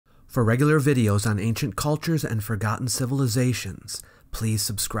For regular videos on ancient cultures and forgotten civilizations, please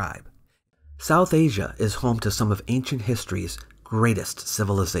subscribe. South Asia is home to some of ancient history's greatest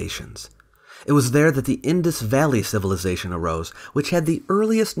civilizations. It was there that the Indus Valley civilization arose, which had the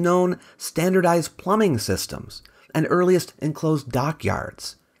earliest known standardized plumbing systems and earliest enclosed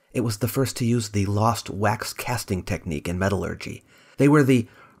dockyards. It was the first to use the lost wax casting technique in metallurgy. They were the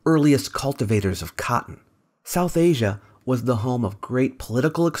earliest cultivators of cotton. South Asia was the home of great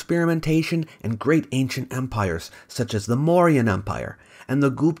political experimentation and great ancient empires, such as the Mauryan Empire and the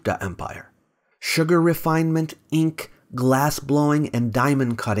Gupta Empire. Sugar refinement, ink, glass blowing, and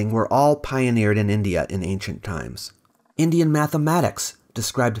diamond cutting were all pioneered in India in ancient times. Indian mathematics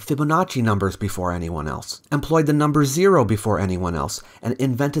described Fibonacci numbers before anyone else, employed the number 0 before anyone else, and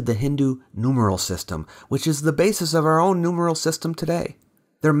invented the Hindu numeral system, which is the basis of our own numeral system today.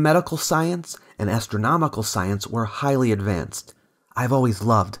 Their medical science and astronomical science were highly advanced. I've always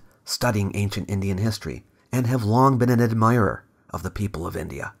loved studying ancient Indian history and have long been an admirer of the people of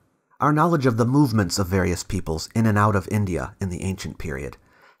India. Our knowledge of the movements of various peoples in and out of India in the ancient period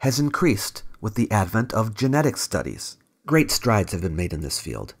has increased with the advent of genetic studies. Great strides have been made in this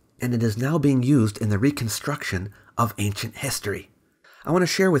field, and it is now being used in the reconstruction of ancient history. I want to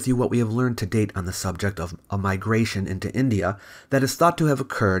share with you what we have learned to date on the subject of a migration into India that is thought to have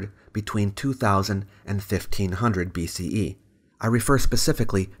occurred between 2000 and 1500 BCE. I refer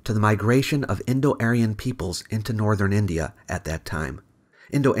specifically to the migration of Indo-Aryan peoples into northern India at that time.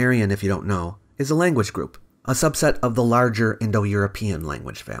 Indo-Aryan, if you don't know, is a language group, a subset of the larger Indo-European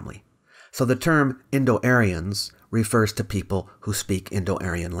language family. So the term Indo-Aryans refers to people who speak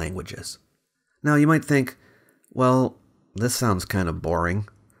Indo-Aryan languages. Now you might think, well, this sounds kind of boring.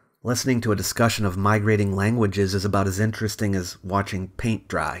 Listening to a discussion of migrating languages is about as interesting as watching paint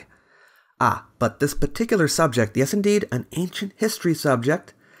dry. But this particular subject, yes indeed, an ancient history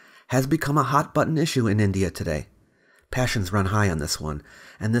subject, has become a hot-button issue in India today. Passions run high on this one,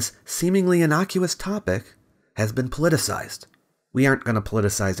 and this seemingly innocuous topic has been politicized. We aren't going to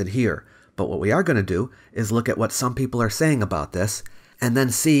politicize it here, but what we are going to do is look at what some people are saying about this, and then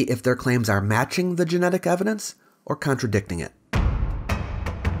see if their claims are matching the genetic evidence or contradicting it.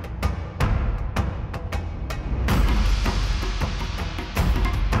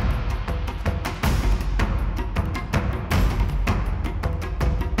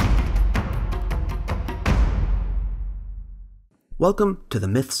 Welcome to the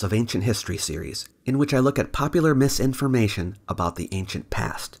Myths of Ancient History series, in which I look at popular misinformation about the ancient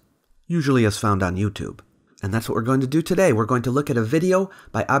past, usually as found on YouTube. And that's what we're going to do today. We're going to look at a video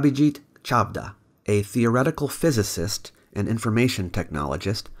by Abhijit Chavda, a theoretical physicist and information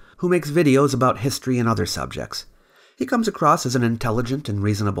technologist who makes videos about history and other subjects. He comes across as an intelligent and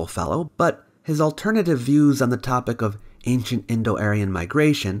reasonable fellow, but his alternative views on the topic of ancient Indo-Aryan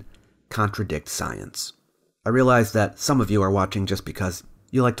migration contradict science. I realize that some of you are watching just because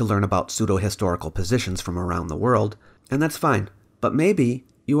you like to learn about pseudo-historical positions from around the world, and that's fine. But maybe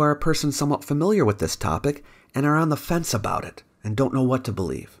you are a person somewhat familiar with this topic and are on the fence about it and don't know what to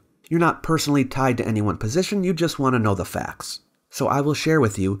believe. You're not personally tied to any one position, you just want to know the facts. So I will share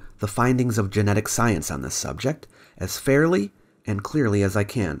with you the findings of genetic science on this subject as fairly and clearly as I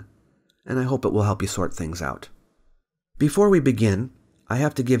can, and I hope it will help you sort things out. Before we begin, I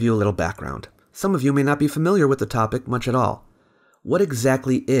have to give you a little background. Some of you may not be familiar with the topic much at all. What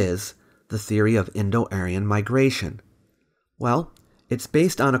exactly is the theory of Indo-Aryan migration? Well, it's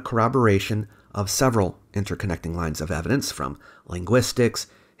based on a corroboration of several interconnecting lines of evidence from linguistics,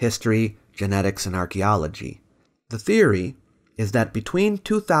 history, genetics, and archaeology. The theory is that between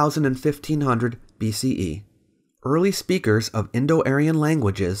 2000 and 1500 BCE, early speakers of Indo-Aryan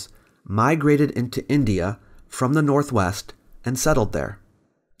languages migrated into India from the northwest and settled there.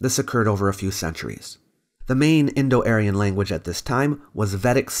 This occurred over a few centuries. The main Indo-Aryan language at this time was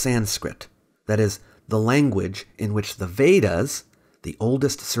Vedic Sanskrit, that is, the language in which the Vedas, the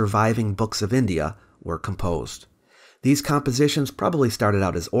oldest surviving books of India, were composed. These compositions probably started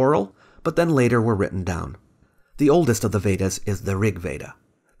out as oral, but then later were written down. The oldest of the Vedas is the Rig Veda.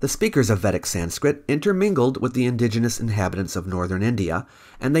 The speakers of Vedic Sanskrit intermingled with the indigenous inhabitants of northern India,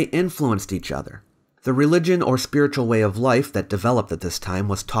 and they influenced each other. The religion or spiritual way of life that developed at this time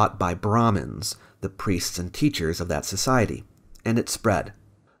was taught by Brahmins, the priests and teachers of that society, and it spread.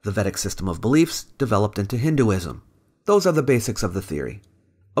 The Vedic system of beliefs developed into Hinduism. Those are the basics of the theory.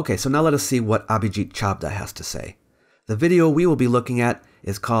 Okay, so now let us see what Abhijit Chavda has to say. The video we will be looking at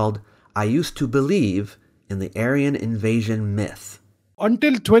is called I Used to Believe in the Aryan Invasion Myth.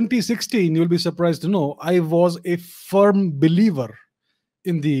 Until 2016, you'll be surprised to know, I was a firm believer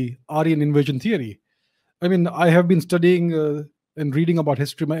in the Aryan Invasion Theory. I mean, I have been studying and reading about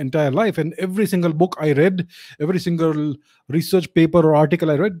history my entire life. And every single book I read, every single research paper or article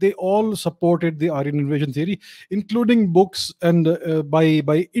I read, they all supported the Aryan invasion theory, including books and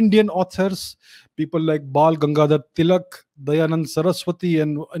by Indian authors, people like Bal Gangadhar Tilak, Dayanand Saraswati,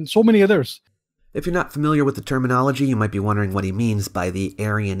 and so many others. If you're not familiar with the terminology, you might be wondering what he means by the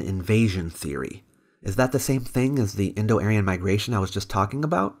Aryan Invasion Theory. Is that the same thing as the Indo-Aryan migration I was just talking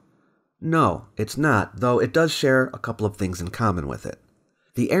about? No, it's not, though it does share a couple of things in common with it.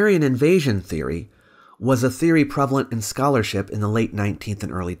 The Aryan Invasion Theory was a theory prevalent in scholarship in the late 19th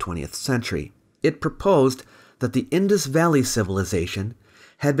and early 20th century. It proposed that the Indus Valley civilization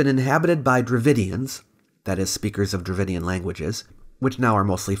had been inhabited by Dravidians, that is, speakers of Dravidian languages, which now are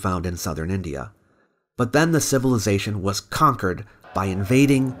mostly found in southern India. But then the civilization was conquered by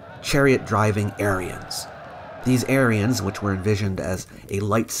invading, chariot-driving Aryans. These Aryans, which were envisioned as a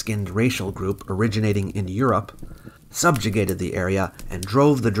light-skinned racial group originating in Europe, subjugated the area and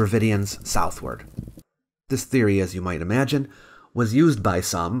drove the Dravidians southward. This theory, as you might imagine, was used by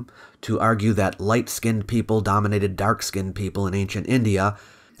some to argue that light-skinned people dominated dark-skinned people in ancient India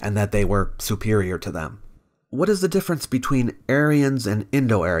and that they were superior to them. What is the difference between Aryans and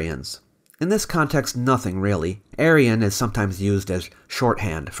Indo-Aryans? In this context, nothing really. Aryan is sometimes used as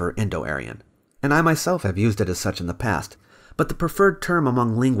shorthand for Indo-Aryan, and I myself have used it as such in the past, but the preferred term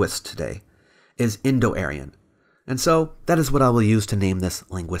among linguists today is Indo-Aryan, and so that is what I will use to name this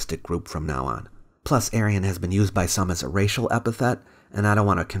linguistic group from now on. Plus, Aryan has been used by some as a racial epithet, and I don't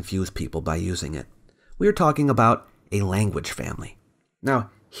want to confuse people by using it. We are talking about a language family.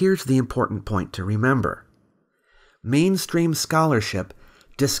 Now, here's the important point to remember. Mainstream scholarship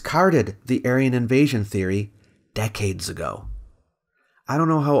discarded the Aryan invasion theory decades ago. I don't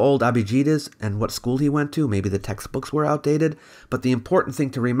know how old Abhijit is and what school he went to. Maybe the textbooks were outdated. But the important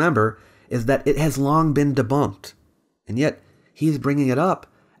thing to remember is that it has long been debunked. And yet, he's bringing it up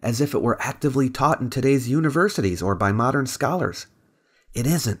as if it were actively taught in today's universities or by modern scholars. It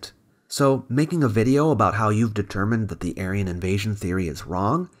isn't. So, making a video about how you've determined that the Aryan invasion theory is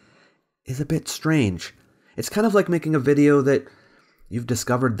wrong is a bit strange. It's kind of like making a video that you've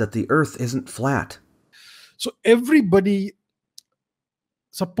discovered that the Earth isn't flat. So everybody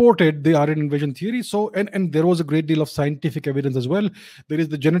supported the Aryan invasion theory. So, and there was a great deal of scientific evidence as well. There is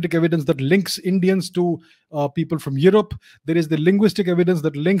the genetic evidence that links Indians to people from Europe. There is the linguistic evidence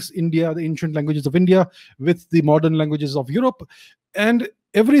that links India, the ancient languages of India, with the modern languages of Europe. And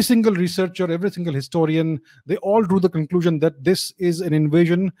every single researcher, every single historian, they all drew the conclusion that this is an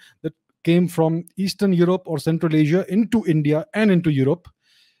invasion that came from Eastern Europe or Central Asia into India and into Europe.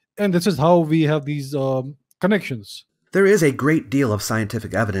 And this is how we have these connections. There is a great deal of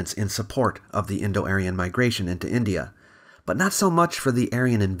scientific evidence in support of the Indo-Aryan migration into India, but not so much for the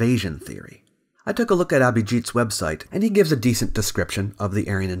Aryan invasion theory. I took a look at Abhijit's website, and he gives a decent description of the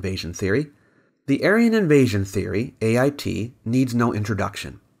Aryan invasion theory. The Aryan invasion theory, AIT, needs no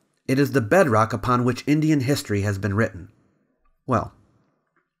introduction. It is the bedrock upon which Indian history has been written. Well,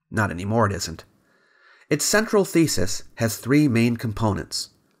 not anymore it isn't. Its central thesis has three main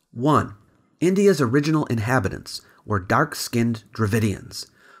components. 1. India's original inhabitants were dark-skinned Dravidians,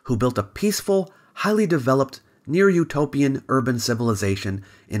 who built a peaceful, highly developed, near-utopian urban civilization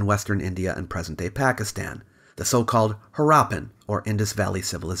in western India and present-day Pakistan, the so-called Harappan, or Indus Valley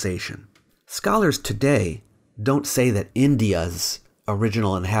civilization. Scholars today don't say that India's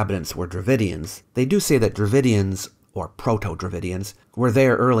original inhabitants were Dravidians. They do say that Dravidians, or Proto-Dravidians, were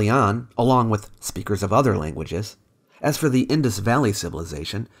there early on, along with speakers of other languages. As for the Indus Valley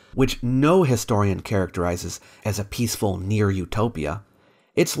civilization, which no historian characterizes as a peaceful near-utopia,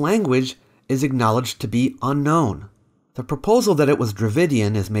 its language is acknowledged to be unknown. The proposal that it was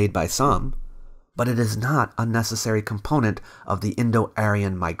Dravidian is made by some, but it is not a necessary component of the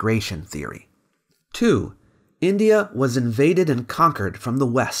Indo-Aryan migration theory. 2. India was invaded and conquered from the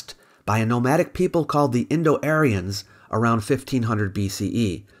west by a nomadic people called the Indo-Aryans around 1500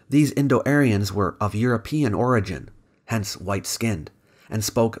 BCE. These Indo-Aryans were of European origin, hence white-skinned, and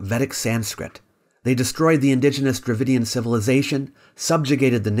spoke Vedic Sanskrit. They destroyed the indigenous Dravidian civilization,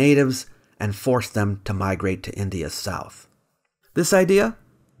 subjugated the natives, and forced them to migrate to India's south. This idea,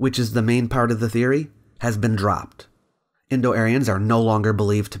 which is the main part of the theory, has been dropped. Indo-Aryans are no longer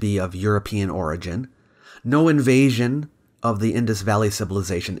believed to be of European origin. No invasion of the Indus Valley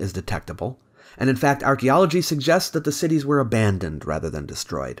civilization is detectable, and in fact archaeology suggests that the cities were abandoned rather than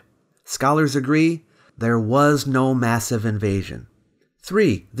destroyed. Scholars agree there was no massive invasion.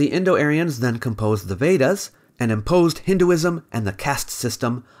 3. The Indo-Aryans then composed the Vedas and imposed Hinduism and the caste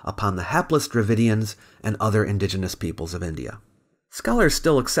system upon the hapless Dravidians and other indigenous peoples of India. Scholars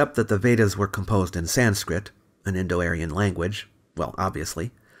still accept that the Vedas were composed in Sanskrit, an Indo-Aryan language, well,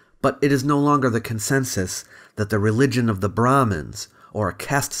 obviously, but it is no longer the consensus that the religion of the Brahmins, or a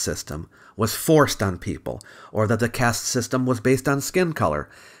caste system, was forced on people, or that the caste system was based on skin color.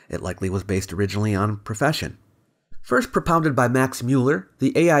 It likely was based originally on profession. First propounded by Max Mueller,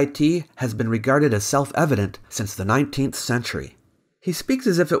 the AIT has been regarded as self-evident since the 19th century. He speaks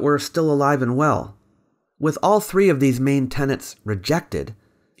as if it were still alive and well. With all three of these main tenets rejected,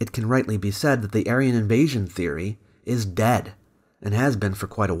 it can rightly be said that the Aryan Invasion Theory is dead, and has been for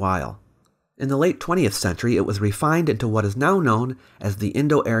quite a while. In the late 20th century, it was refined into what is now known as the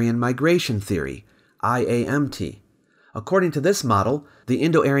Indo-Aryan Migration Theory, IAMT. According to this model, the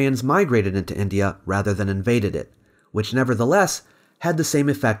Indo-Aryans migrated into India rather than invaded it, which nevertheless had the same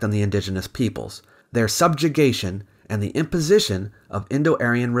effect on the indigenous peoples, their subjugation and the imposition of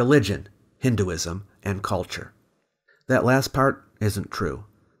Indo-Aryan religion, Hinduism, and culture. That last part isn't true,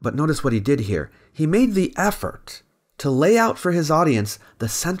 but notice what he did here. He made the effort to lay out for his audience the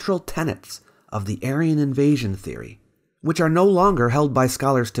central tenets of the Aryan Invasion Theory, which are no longer held by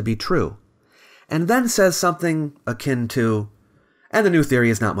scholars to be true, and then says something akin to, and the new theory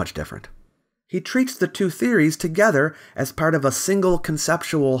is not much different. He treats the two theories together as part of a single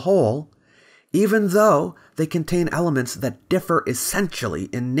conceptual whole, even though they contain elements that differ essentially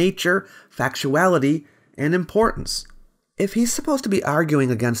in nature, factuality, and importance. If he's supposed to be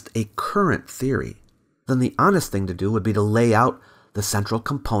arguing against a current theory, then the honest thing to do would be to lay out the central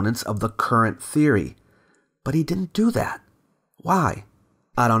components of the current theory. But he didn't do that. Why?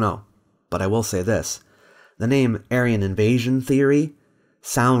 I don't know. But I will say this. The name Aryan Invasion Theory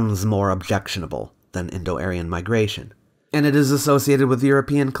sounds more objectionable than Indo-Aryan migration. And it is associated with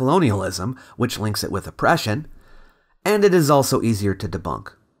European colonialism, which links it with oppression. And it is also easier to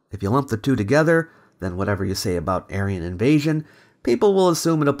debunk. If you lump the two together, then whatever you say about Aryan invasion, people will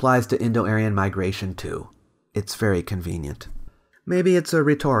assume it applies to Indo-Aryan migration too. It's very convenient. Maybe it's a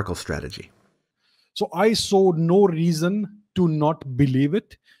rhetorical strategy. So I saw no reason to not believe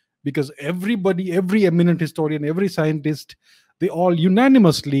it, because everybody, every eminent historian, every scientist, they all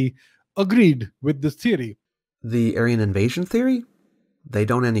unanimously agreed with this theory. The Aryan Invasion Theory? They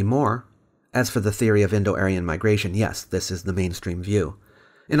don't anymore. As for the theory of Indo-Aryan migration, yes, this is the mainstream view.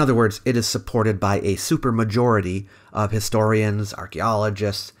 In other words, it is supported by a supermajority of historians,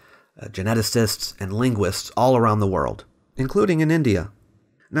 archaeologists, geneticists, and linguists all around the world, including in India.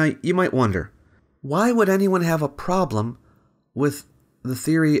 Now, you might wonder, why would anyone have a problem with the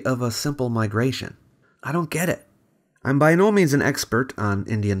theory of a simple migration? I don't get it. I'm by no means an expert on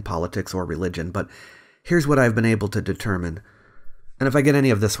Indian politics or religion, but here's what I've been able to determine. And if I get any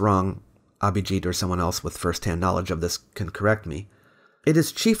of this wrong, Abhijit or someone else with first-hand knowledge of this can correct me. It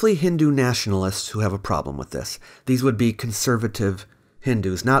is chiefly Hindu nationalists who have a problem with this. These would be conservative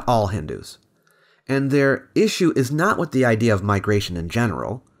Hindus, not all Hindus. And their issue is not with the idea of migration in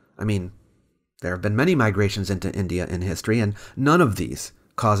general. I mean, there have been many migrations into India in history, and none of these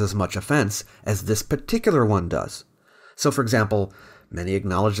cause as much offense as this particular one does. So, for example, many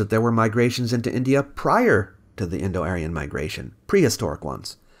acknowledge that there were migrations into India prior to the Indo-Aryan migration, prehistoric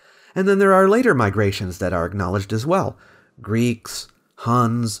ones. And then there are later migrations that are acknowledged as well. Greeks,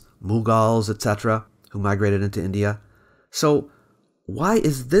 Huns, Mughals, etc., who migrated into India. So, why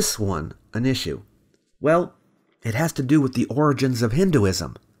is this one an issue? Well, it has to do with the origins of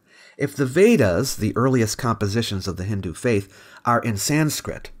Hinduism. If the Vedas, the earliest compositions of the Hindu faith, are in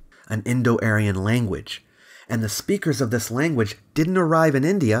Sanskrit, an Indo-Aryan language, and the speakers of this language didn't arrive in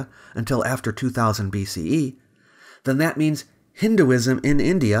India until after 2000 BCE, then that means Hinduism in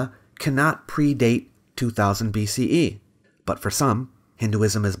India cannot predate 2000 BCE. But for some,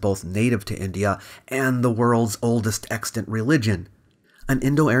 Hinduism is both native to India and the world's oldest extant religion. An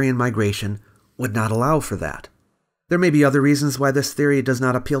Indo-Aryan migration would not allow for that. There may be other reasons why this theory does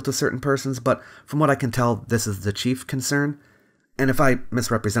not appeal to certain persons, but from what I can tell, this is the chief concern. And if I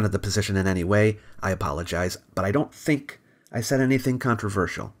misrepresented the position in any way, I apologize, but I don't think I said anything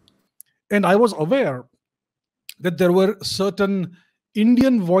controversial. And I was aware that there were certain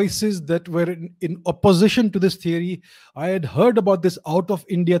Indian voices that were in opposition to this theory. I had heard about this out of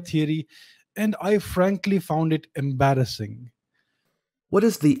India theory, and I frankly found it embarrassing. What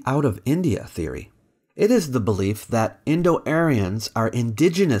is the out of India theory? It is the belief that Indo-Aryans are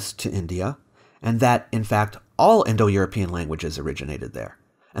indigenous to India, and that, in fact, all Indo-European languages originated there,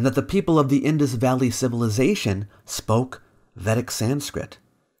 and that the people of the Indus Valley civilization spoke Vedic Sanskrit.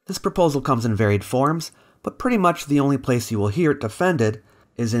 This proposal comes in varied forms, but pretty much the only place you will hear it defended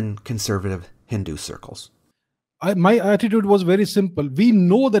is in conservative Hindu circles. My attitude was very simple. We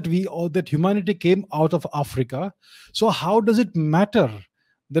know that humanity came out of Africa. So how does it matter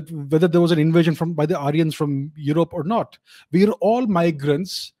that whether there was an invasion by the Aryans from Europe or not. We are all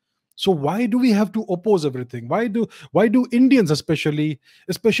migrants. So why do we have to oppose everything? Why do Indians, especially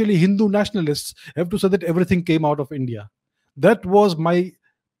Hindu nationalists, have to say that everything came out of India? That was my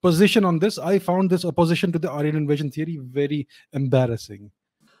position on this. I found this opposition to the Aryan invasion theory very embarrassing.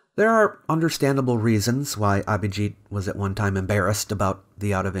 There are understandable reasons why Abhijit was at one time embarrassed about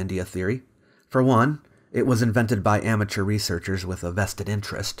the out of India theory. For one, it was invented by amateur researchers with a vested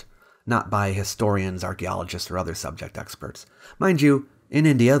interest, not by historians, archaeologists, or other subject experts. Mind you, in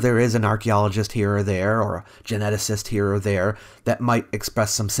India there is an archaeologist here or there, or a geneticist here or there, that might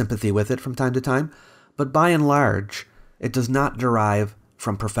express some sympathy with it from time to time, but by and large, it does not derive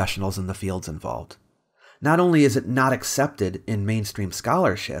from professionals in the fields involved. Not only is it not accepted in mainstream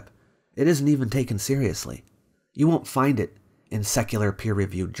scholarship, it isn't even taken seriously. You won't find it in secular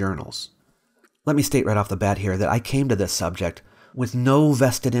peer-reviewed journals. Let me state right off the bat here that I came to this subject with no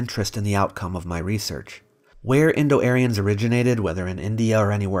vested interest in the outcome of my research. Where Indo-Aryans originated, whether in India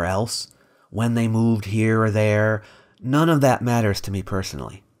or anywhere else, when they moved here or there, none of that matters to me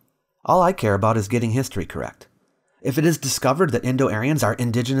personally. All I care about is getting history correct. If it is discovered that Indo-Aryans are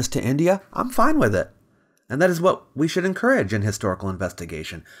indigenous to India, I'm fine with it. And that is what we should encourage in historical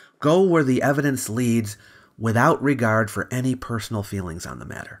investigation. Go where the evidence leads without regard for any personal feelings on the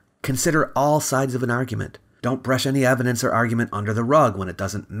matter. Consider all sides of an argument. Don't brush any evidence or argument under the rug when it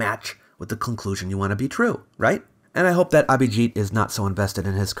doesn't match with the conclusion you want to be true, right? And I hope that Abhijit is not so invested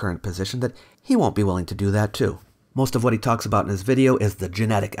in his current position that he won't be willing to do that too. Most of what he talks about in his video is the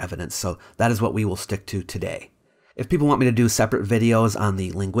genetic evidence, so that is what we will stick to today. If people want me to do separate videos on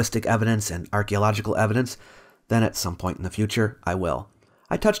the linguistic evidence and archaeological evidence, then at some point in the future, I will.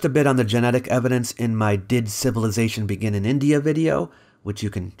 I touched a bit on the genetic evidence in my Did Civilization Begin in India video, which you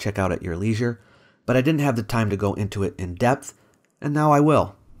can check out at your leisure, but I didn't have the time to go into it in depth, and now I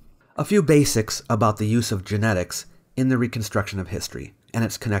will. A few basics about the use of genetics in the reconstruction of history and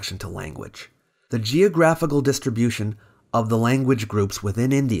its connection to language. The geographical distribution of the language groups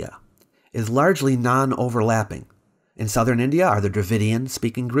within India is largely non-overlapping. In southern India are the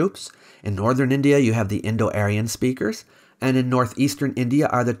Dravidian-speaking groups, in northern India you have the Indo-Aryan speakers, and in northeastern India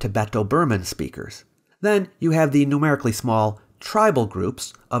are the Tibeto-Burman speakers. Then you have the numerically small tribal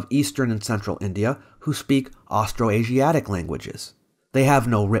groups of eastern and central India who speak Austroasiatic languages. They have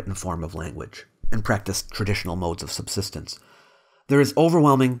no written form of language and practice traditional modes of subsistence. There is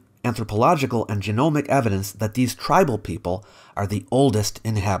overwhelming anthropological and genomic evidence that these tribal people are the oldest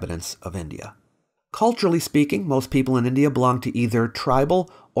inhabitants of India. Culturally speaking, most people in India belong to either tribal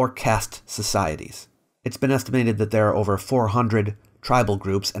or caste societies. It's been estimated that there are over 400 tribal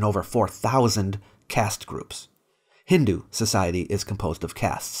groups and over 4,000 caste groups. Hindu society is composed of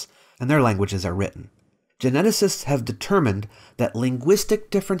castes, and their languages are written. Geneticists have determined that linguistic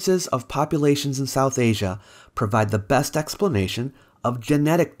differences of populations in South Asia provide the best explanation of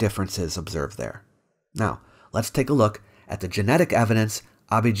genetic differences observed there. Now, let's take a look at the genetic evidence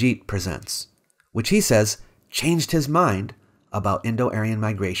Abhijit presents, which he says changed his mind about Indo-Aryan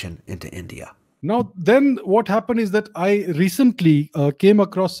migration into India. Now, then what happened is that I recently came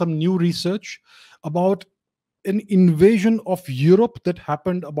across some new research about an invasion of Europe that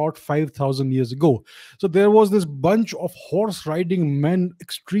happened about 5,000 years ago. So there was this bunch of horse-riding men,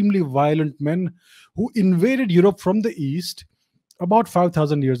 extremely violent men, who invaded Europe from the east about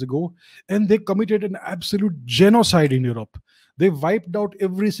 5,000 years ago, and they committed an absolute genocide in Europe. They wiped out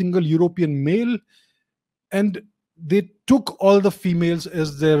every single European male, and they took all the females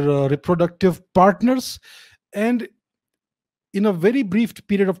as their reproductive partners. And in a very brief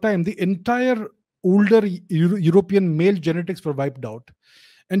period of time, the entire older European male genetics were wiped out.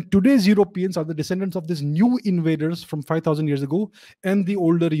 And today's Europeans are the descendants of these new invaders from 5,000 years ago and the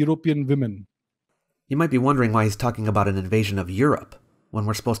older European women. You might be wondering why he's talking about an invasion of Europe when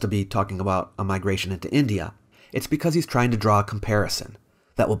we're supposed to be talking about a migration into India. It's because he's trying to draw a comparison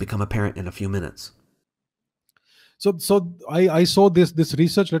that will become apparent in a few minutes. So I saw this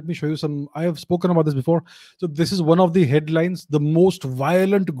research. Let me show you some. I have spoken about this before. So this is one of the headlines: the most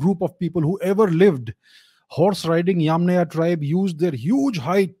violent group of people who ever lived. Horse-riding Yamnaya tribe used their huge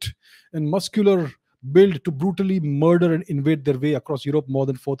height and muscular build to brutally murder and invade their way across Europe more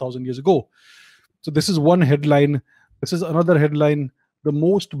than 4,000 years ago. So this is one headline. This is another headline: the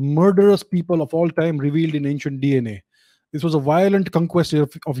most murderous people of all time revealed in ancient DNA. This was a violent conquest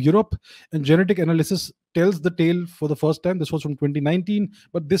of Europe, and genetic analysis tells the tale for the first time. This was from 2019,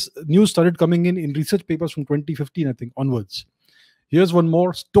 but this news started coming in research papers from 2015, I think, onwards. Here's one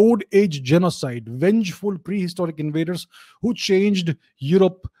more: Stone Age genocide, vengeful prehistoric invaders who changed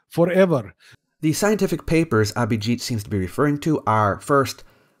Europe forever. The scientific papers Abhijit seems to be referring to are, first,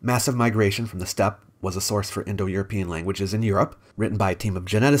 Massive Migration from the Steppe was a source for Indo-European languages in Europe, written by a team of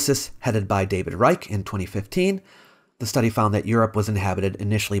geneticists headed by David Reich in 2015. The study found that Europe was inhabited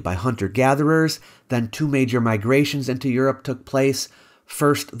initially by hunter-gatherers, then two major migrations into Europe took place.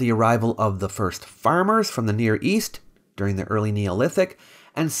 First, the arrival of the first farmers from the Near East during the early Neolithic,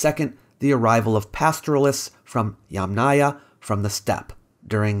 and second, the arrival of pastoralists from Yamnaya from the steppe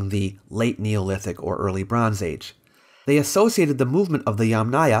during the late Neolithic or early Bronze Age. They associated the movement of the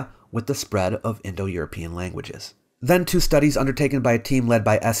Yamnaya with the spread of Indo-European languages. Then two studies undertaken by a team led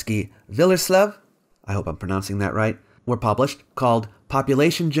by Eski Villerslev, I hope I'm pronouncing that right, were published, called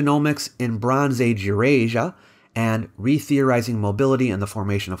Population Genomics in Bronze Age Eurasia and Re-Theorizing Mobility and the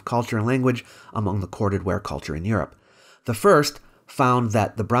Formation of Culture and Language Among the Corded Ware Culture in Europe. The first found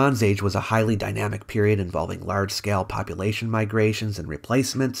that the Bronze Age was a highly dynamic period involving large-scale population migrations and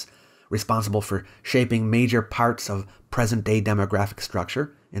replacements, responsible for shaping major parts of present-day demographic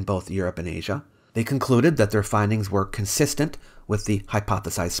structure in both Europe and Asia. They concluded that their findings were consistent with the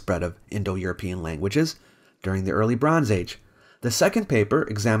hypothesized spread of Indo-European languages during the early Bronze Age. The second paper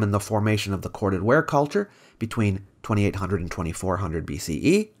examined the formation of the corded ware culture between 2800 and 2400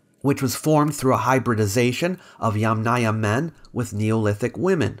 BCE, which was formed through a hybridization of Yamnaya men with Neolithic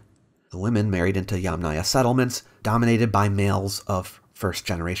women. The women married into Yamnaya settlements dominated by males of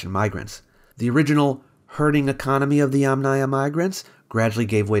first-generation migrants. The original herding economy of the Yamnaya migrants gradually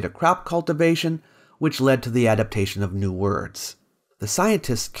gave way to crop cultivation, which led to the adaptation of new words. The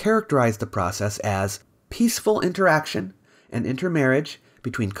scientists characterized the process as peaceful interaction and intermarriage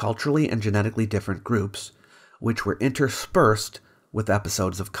between culturally and genetically different groups, which were interspersed with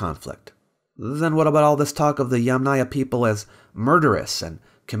episodes of conflict. Then what about all this talk of the Yamnaya people as murderous and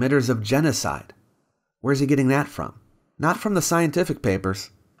committers of genocide? Where's he getting that from? Not from the scientific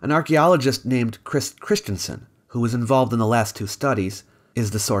papers. An archaeologist named Chris Christensen, who was involved in the last two studies,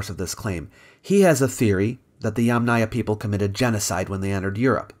 is the source of this claim. He has a theory that the Yamnaya people committed genocide when they entered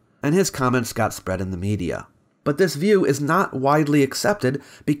Europe, and his comments got spread in the media. But this view is not widely accepted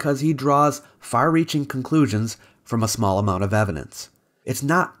because he draws far-reaching conclusions from a small amount of evidence. It's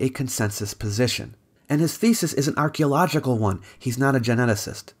not a consensus position. And his thesis is an archaeological one. He's not a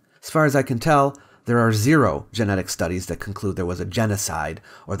geneticist. As far as I can tell, there are 0 genetic studies that conclude there was a genocide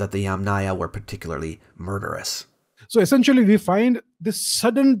or that the Yamnaya were particularly murderous. So essentially, we find this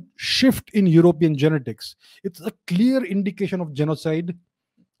sudden shift in European genetics. It's a clear indication of genocide,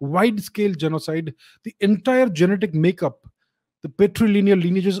 wide-scale genocide. The entire genetic makeup, the patrilineal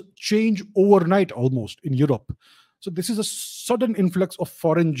lineages change overnight almost in Europe. So this is a sudden influx of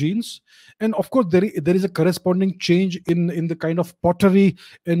foreign genes. And of course, there is a corresponding change in the kind of pottery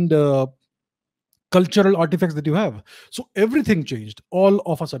and cultural artifacts that you have. So everything changed all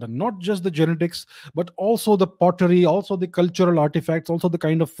of a sudden, not just the genetics, but also the pottery, also the cultural artifacts, also the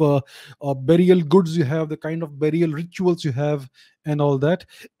kind of burial goods you have, the kind of burial rituals you have, and all that.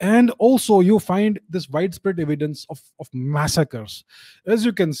 And also you find this widespread evidence of massacres. As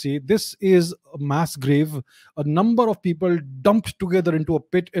you can see, this is a mass grave, a number of people dumped together into a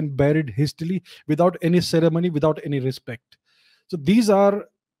pit and buried hastily without any ceremony, without any respect. So these are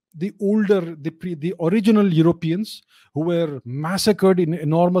the original Europeans who were massacred in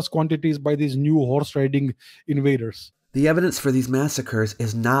enormous quantities by these new horse-riding invaders. The evidence for these massacres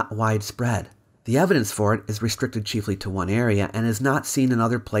is not widespread. The evidence for it is restricted chiefly to one area and is not seen in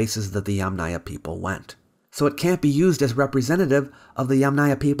other places that the Yamnaya people went. So it can't be used as representative of the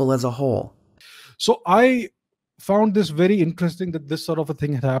Yamnaya people as a whole. So I found this very interesting that this sort of a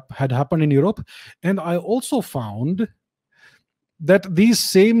thing had happened in Europe. And I also found that these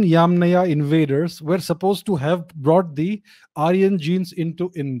same Yamnaya invaders were supposed to have brought the Aryan genes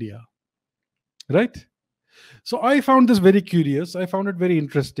into India, right? So I found this very curious. I found it very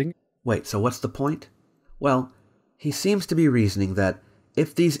interesting. Wait, so what's the point? Well, he seems to be reasoning that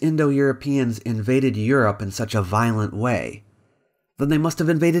if these Indo-Europeans invaded Europe in such a violent way, then they must have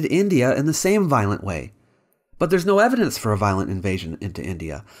invaded India in the same violent way. But there's no evidence for a violent invasion into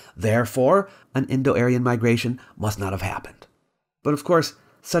India. Therefore, an Indo-Aryan migration must not have happened. But of course,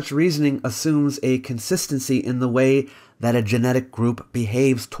 such reasoning assumes a consistency in the way that a genetic group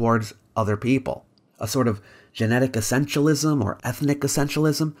behaves towards other people. A sort of genetic essentialism or ethnic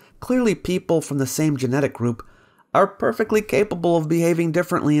essentialism. Clearly, people from the same genetic group are perfectly capable of behaving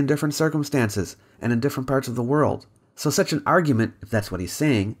differently in different circumstances and in different parts of the world. So such an argument, if that's what he's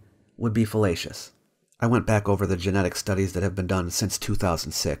saying, would be fallacious. I went back over the genetic studies that have been done since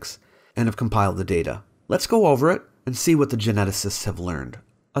 2006 and have compiled the data. Let's go over it and see what the geneticists have learned.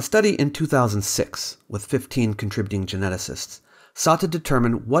 A study in 2006 with 15 contributing geneticists sought to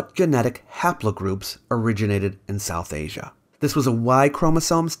determine what genetic haplogroups originated in South Asia. This was a Y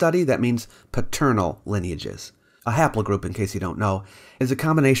chromosome study. That means paternal lineages. A haplogroup, in case you don't know, is a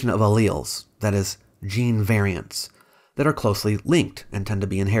combination of alleles, that is, gene variants, that are closely linked and tend to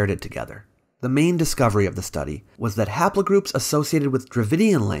be inherited together. The main discovery of the study was that haplogroups associated with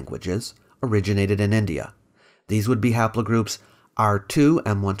Dravidian languages originated in India. These would be haplogroups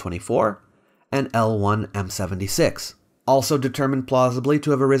R2M124 and L1M76. Also determined plausibly to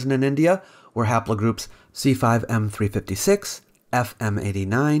have arisen in India were haplogroups C5M356,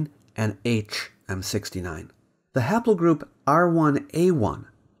 FM89, and HM69. The haplogroup R1A1,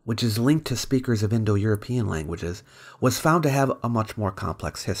 which is linked to speakers of Indo-European languages, was found to have a much more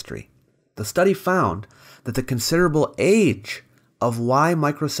complex history. The study found that the considerable age of Y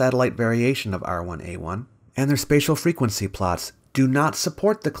microsatellite variation of R1A1 and their spatial frequency plots do not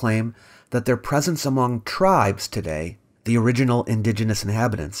support the claim that their presence among tribes today, the original indigenous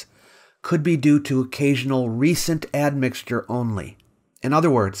inhabitants, could be due to occasional recent admixture only. In other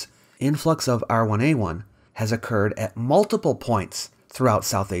words, influx of R1A1 has occurred at multiple points throughout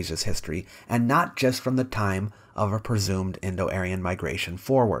South Asia's history, and not just from the time of a presumed Indo-Aryan migration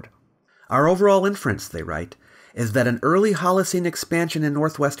forward. Our overall inference, they write, is that an early Holocene expansion in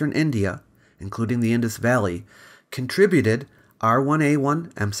northwestern India, including the Indus Valley, contributed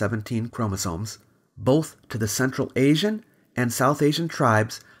R1A1 M17 chromosomes both to the Central Asian and South Asian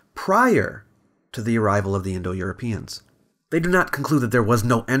tribes prior to the arrival of the Indo-Europeans. They do not conclude that there was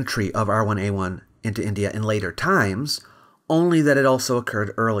no entry of R1A1 into India in later times, only that it also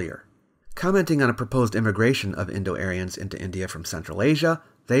occurred earlier. Commenting on a proposed immigration of Indo-Aryans into India from Central Asia,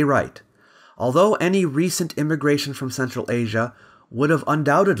 they write, although any recent immigration from Central Asia would have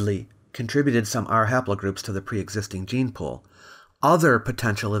undoubtedly contributed some R haplogroups to the pre-existing gene pool, other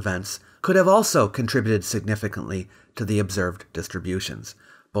potential events could have also contributed significantly to the observed distributions,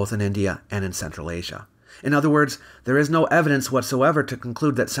 both in India and in Central Asia. In other words, there is no evidence whatsoever to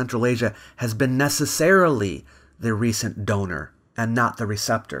conclude that Central Asia has been necessarily the recent donor and not the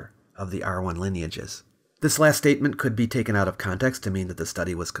receptor of the R1 lineages. This last statement could be taken out of context to mean that the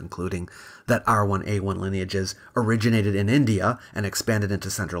study was concluding that R1A1 lineages originated in India and expanded into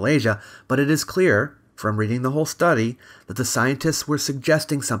Central Asia, but it is clear from reading the whole study that the scientists were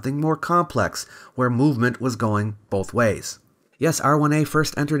suggesting something more complex, where movement was going both ways. Yes, R1A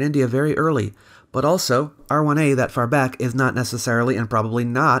first entered India very early, but also R1A that far back is not necessarily and probably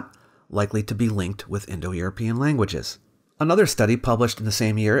not likely to be linked with Indo-European languages. Another study published in the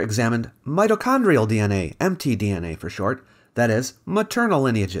same year examined mitochondrial DNA, mtDNA for short, that is, maternal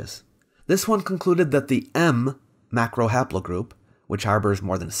lineages. This one concluded that the M macrohaplogroup, which harbors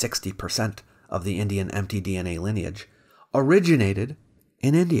more than 60% of the Indian mtDNA lineage, originated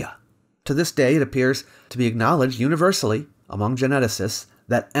in India. To this day, it appears to be acknowledged universally among geneticists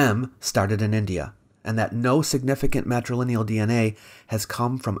that M started in India, and that no significant matrilineal DNA has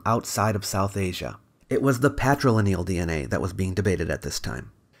come from outside of South Asia. It was the patrilineal DNA that was being debated at this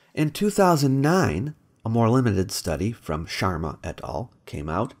time. In 2009, a more limited study from Sharma et al. Came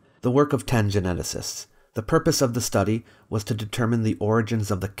out, the work of 10 geneticists. The purpose of the study was to determine the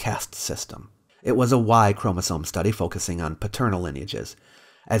origins of the caste system. It was a Y chromosome study focusing on paternal lineages.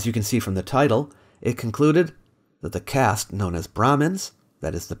 As you can see from the title, it concluded that the caste known as Brahmins,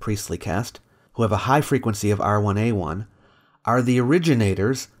 that is the priestly caste, who have a high frequency of R1A1, are the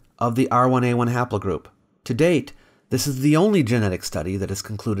originators of the R1A1 haplogroup. To date, this is the only genetic study that has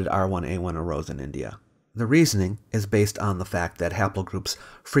concluded R1A1 arose in India. The reasoning is based on the fact that haplogroups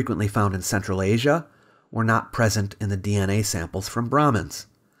frequently found in Central Asia were not present in the DNA samples from Brahmins,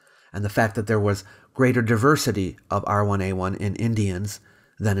 and the fact that there was greater diversity of R1A1 in Indians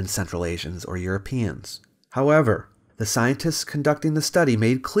than in Central Asians or Europeans. However, the scientists conducting the study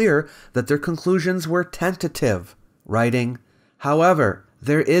made clear that their conclusions were tentative, writing, however,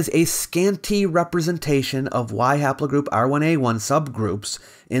 there is a scanty representation of Y haplogroup R1A1 subgroups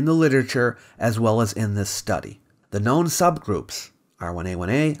in the literature as well as in this study. The known subgroups,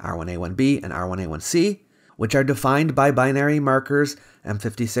 R1A1A, R1A1B, and R1A1C, which are defined by binary markers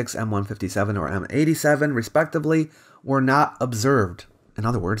M56, M157, or M87 respectively, were not observed. In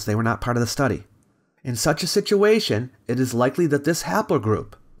other words, they were not part of the study. In such a situation, it is likely that this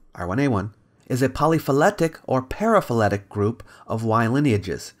haplogroup, R1A1, is a polyphyletic or paraphyletic group of Y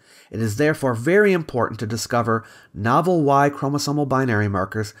lineages. It is therefore very important to discover novel Y chromosomal binary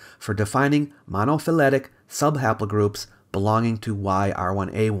markers for defining monophyletic subhaplogroups belonging to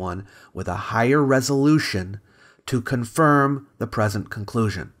YR1A1 with a higher resolution to confirm the present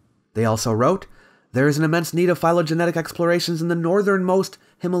conclusion. They also wrote, there is an immense need of phylogenetic explorations in the northernmost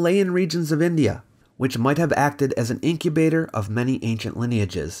Himalayan regions of India, which might have acted as an incubator of many ancient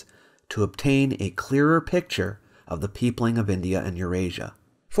lineages, to obtain a clearer picture of the peopling of India and Eurasia.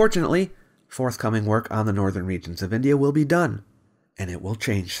 Fortunately, forthcoming work on the northern regions of India will be done, and it will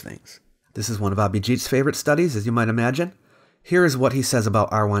change things. This is one of Abhijit's favorite studies, as you might imagine. Here is what he says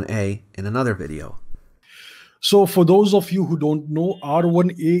about R1A in another video. So for those of you who don't know,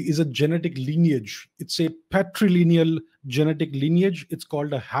 R1A is a genetic lineage. It's a patrilineal genetic lineage. It's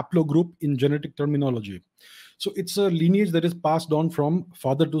called a haplogroup in genetic terminology. So it's a lineage that is passed on from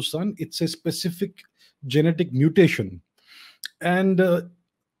father to son. It's a specific genetic mutation. And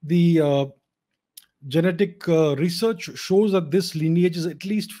the genetic research shows that this lineage is at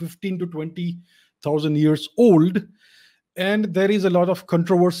least 15 to 20,000 years old. And there is a lot of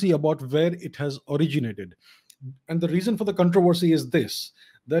controversy about where it has originated. And the reason for the controversy is this,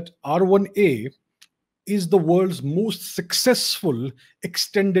 that R1A is the world's most successful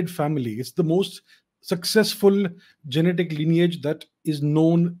extended family. It's the most successful genetic lineage that is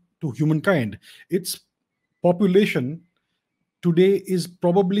known to humankind. Its population today is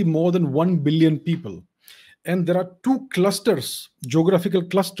probably more than 1 billion people. And there are two clusters, geographical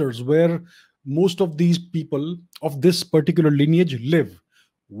clusters, where most of these people of this particular lineage live.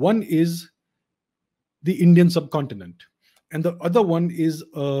 One is the Indian subcontinent, and the other one is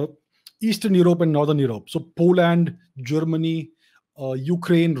Eastern Europe and Northern Europe. So Poland, Germany,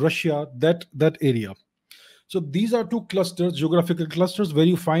 Ukraine, Russia, that area. So these are two clusters, geographical clusters, where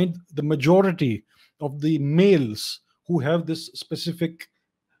you find the majority of the males who have this specific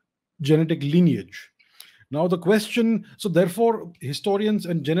genetic lineage. Now the question, so therefore historians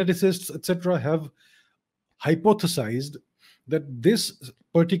and geneticists, etc., have hypothesized that this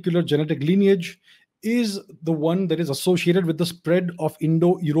particular genetic lineage is the one that is associated with the spread of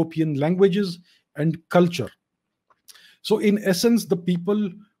Indo-European languages and culture. So in essence, the people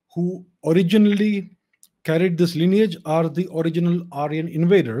who originally carried this lineage are the original Aryan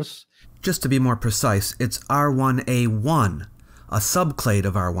invaders. Just to be more precise, it's R1A1, a subclade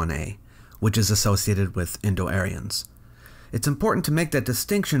of R1A, which is associated with Indo-Aryans. It's important to make that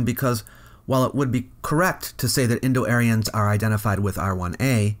distinction because while it would be correct to say that Indo-Aryans are identified with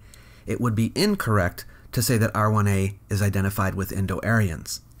R1A, it would be incorrect to say that R1A is identified with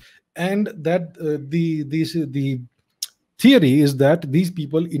Indo-Aryans. And that the theory is that these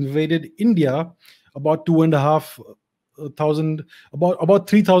people invaded India about 2,500, about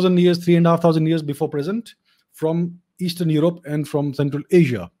 3,000 years, 3,500 years before present, from Eastern Europe and from Central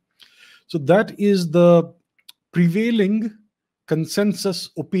Asia. So that is the prevailing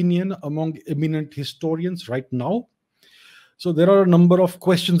consensus opinion among eminent historians right now. So there are a number of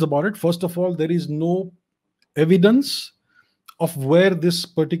questions about it. First of all, there is no evidence of where this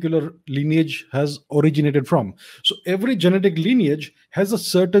particular lineage has originated from. So every genetic lineage has a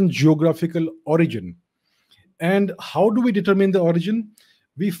certain geographical origin. And how do we determine the origin?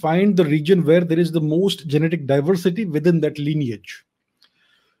 We find the region where there is the most genetic diversity within that lineage.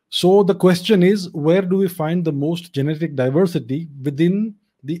 So the question is, where do we find the most genetic diversity within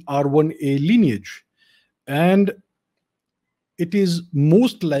the R1A lineage? And it is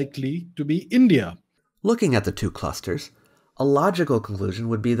most likely to be India. Looking at the two clusters, a logical conclusion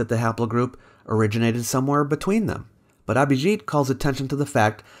would be that the haplogroup originated somewhere between them. But Abhijit calls attention to the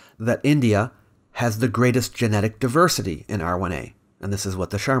fact that India has the greatest genetic diversity in R1A, and this is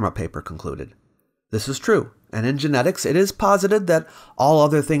what the Sharma paper concluded. This is true, and in genetics it is posited that all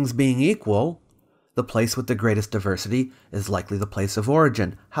other things being equal, the place with the greatest diversity is likely the place of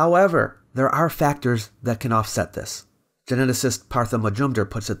origin. However, there are factors that can offset this. Geneticist Partha Majumdar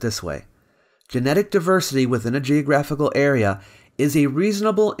puts it this way: genetic diversity within a geographical area is a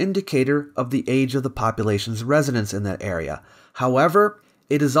reasonable indicator of the age of the population's residence in that area. However,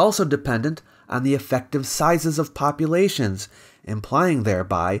 it is also dependent on the effective sizes of populations, implying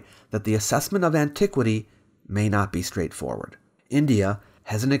thereby that the assessment of antiquity may not be straightforward. India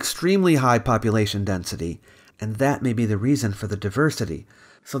has an extremely high population density, and that may be the reason for the diversity.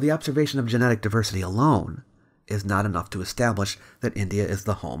 So the observation of genetic diversity alone is not enough to establish that India is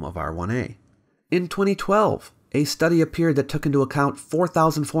the home of R1A. In 2012, a study appeared that took into account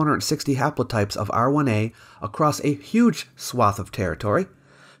 4,460 haplotypes of R1A across a huge swath of territory,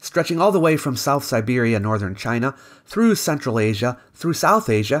 stretching all the way from South Siberia, northern China, through Central Asia, through South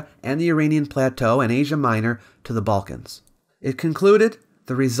Asia, and the Iranian Plateau and Asia Minor to the Balkans. It concluded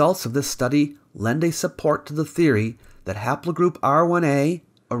the results of this study lend a support to the theory that haplogroup R1A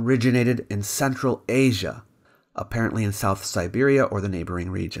originated in Central Asia, apparently in South Siberia or the neighboring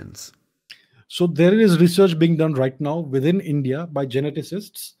regions. So there is research being done right now within India by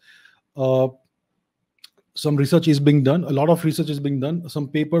geneticists. Some research is being done. A lot of research is being done. Some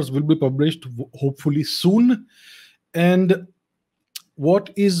papers will be published hopefully soon. And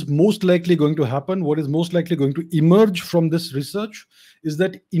what is most likely going to happen, what is most likely going to emerge from this research is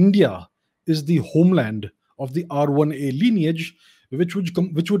that India is the homeland of the R1A lineage, which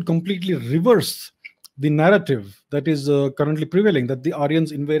would completely reverse the narrative that is currently prevailing, that the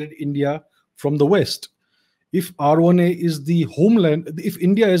Aryans invaded India from the west. If R1A is the homeland, if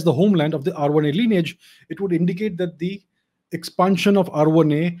India is the homeland of the R1A lineage, it would indicate that the expansion of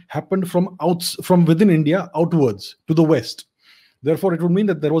R1A happened from within India outwards to the west. Therefore, it would mean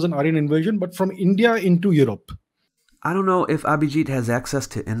that there was an Aryan invasion, but from India into Europe. I don't know if Abhijit has access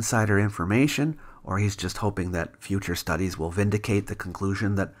to insider information, or he's just hoping that future studies will vindicate the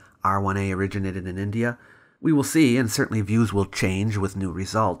conclusion that R1A originated in India. We will see, and certainly views will change with new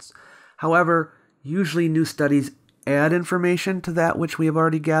results. However, usually new studies add information to that which we have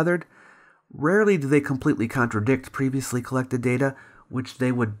already gathered. Rarely do they completely contradict previously collected data, which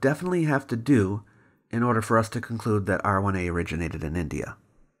they would definitely have to do in order for us to conclude that R1A originated in India.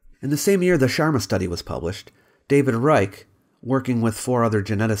 In the same year the Sharma study was published, David Reich, working with 4 other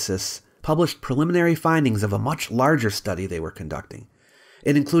geneticists, published preliminary findings of a much larger study they were conducting.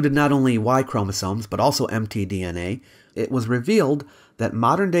 It included not only Y chromosomes, but also mtDNA. It was revealed that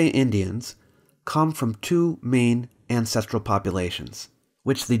modern-day Indians come from 2 main ancestral populations,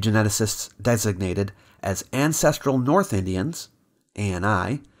 which the geneticists designated as ancestral North Indians,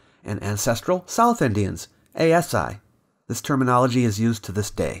 ANI, and ancestral South Indians, ASI. This terminology is used to this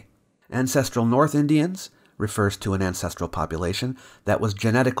day. Ancestral North Indians refers to an ancestral population that was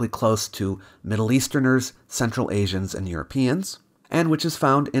genetically close to Middle Easterners, Central Asians, and Europeans, and which is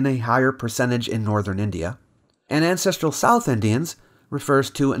found in a higher percentage in northern India. And ancestral South Indians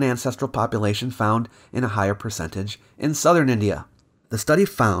refers to an ancestral population found in a higher percentage in southern India. The study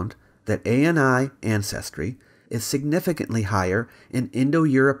found that ANI ancestry is significantly higher in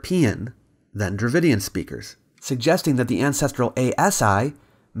Indo-European than Dravidian speakers, suggesting that the ancestral ASI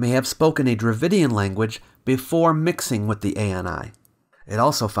may have spoken a Dravidian language before mixing with the ANI. It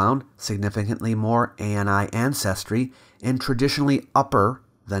also found significantly more ANI ancestry in traditionally upper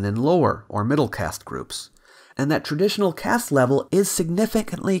than in lower or middle caste groups, and that traditional caste level is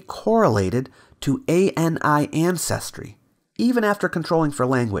significantly correlated to ANI ancestry, even after controlling for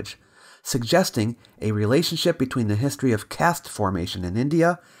language, suggesting a relationship between the history of caste formation in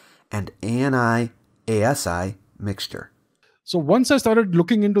India and ANI-ASI mixture. So once I started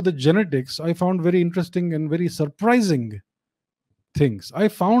looking into the genetics, I found very interesting and very surprising things. I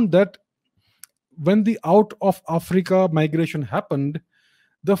found that when the out of Africa migration happened,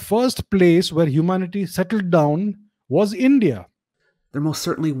 the first place where humanity settled down was India. There most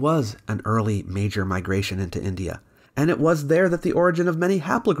certainly was an early major migration into India, and it was there that the origin of many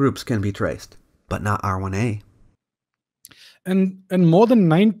haplogroups can be traced, but not R1A. And more than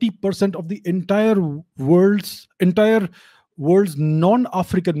 90% of the entire world's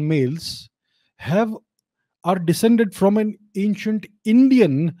non-African males are descended from an ancient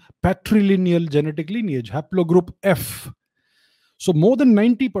Indian patrilineal genetic lineage, haplogroup F. So more than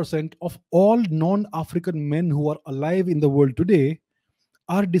 90% of all non-African men who are alive in the world today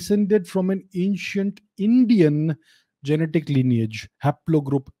are descended from an ancient Indian genetic lineage,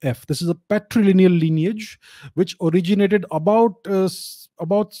 haplogroup F. This is a patrilineal lineage which originated about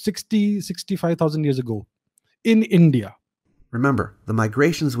 65,000 years ago in India. Remember, the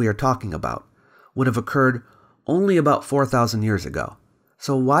migrations we are talking about would have occurred only about 4,000 years ago.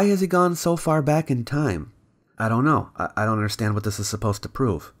 So why has he gone so far back in time? I don't know. I don't understand what this is supposed to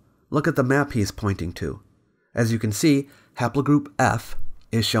prove. Look at the map he's pointing to. As you can see, haplogroup F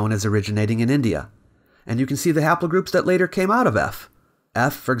is shown as originating in India. And you can see the haplogroups that later came out of F.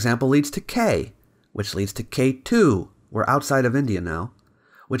 F, for example, leads to K, which leads to K2. We're outside of India now.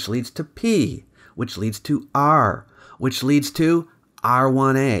 Which leads to P, which leads to R, which leads to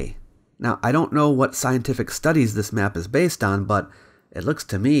R1A. Now, I don't know what scientific studies this map is based on, but it looks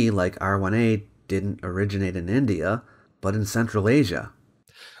to me like R1A didn't originate in India, but in Central Asia.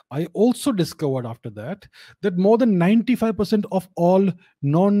 I also discovered after that more than 95% of all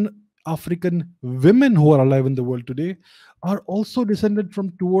non-African women who are alive in the world today are also descended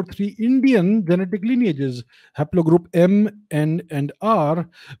from 2 or 3 Indian genetic lineages, haplogroup M, N, and R,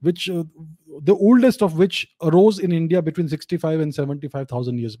 which the oldest of which arose in India between 65 and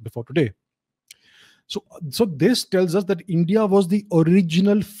 75,000 years before today. So this tells us that India was the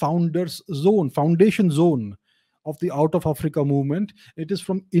original foundation zone of the out of Africa movement. It is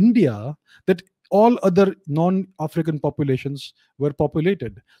from India that all other non-African populations were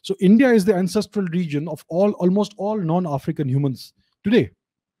populated. So India is the ancestral region of almost all non-African humans today.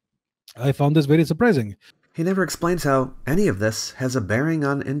 I found this very surprising. He never explains how any of this has a bearing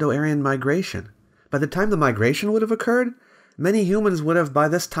on Indo-Aryan migration. By the time the migration would have occurred, Many humans would have by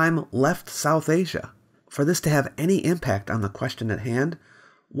this time left South Asia. For this to have any impact on the question at hand,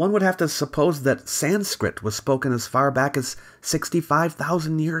 one would have to suppose that Sanskrit was spoken as far back as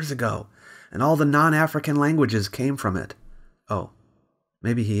 65,000 years ago, and all the non-African languages came from it. Oh,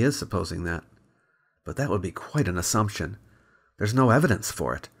 maybe he is supposing that. But that would be quite an assumption. There's no evidence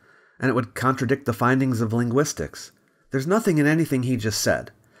for it, and it would contradict the findings of linguistics. There's nothing in anything he just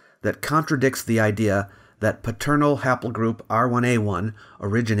said that contradicts the idea that paternal haplogroup R1A1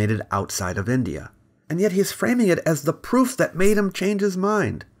 originated outside of India. And yet he's framing it as the proof that made him change his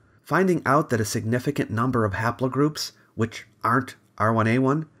mind. Finding out that a significant number of haplogroups, which aren't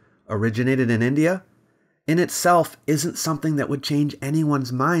R1A1, originated in India, in itself isn't something that would change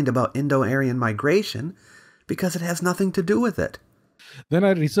anyone's mind about Indo-Aryan migration, because it has nothing to do with it. Then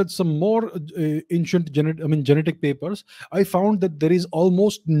I researched some more ancient genetic papers. I found that there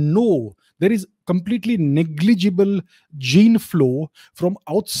is completely negligible gene flow from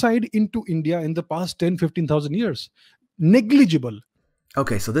outside into India in the past 10, 15,000 years. Negligible.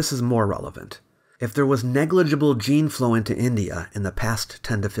 Okay, so this is more relevant. If there was negligible gene flow into India in the past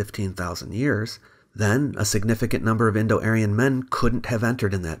 10 to 15,000 years, then a significant number of Indo-Aryan men couldn't have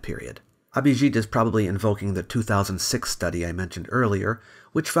entered in that period. Abhijit is probably invoking the 2006 study I mentioned earlier,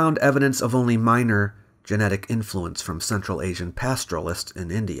 which found evidence of only minor genetic influence from Central Asian pastoralists in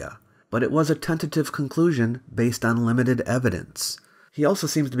India. But it was a tentative conclusion based on limited evidence. He also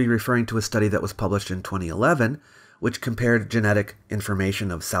seems to be referring to a study that was published in 2011, which compared genetic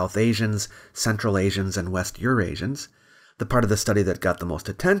information of South Asians, Central Asians, and West Eurasians. The part of the study that got the most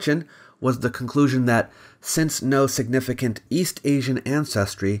attention was the conclusion that since no significant East Asian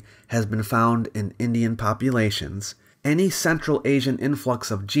ancestry has been found in Indian populations, any Central Asian influx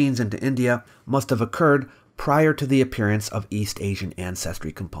of genes into India must have occurred prior to the appearance of East Asian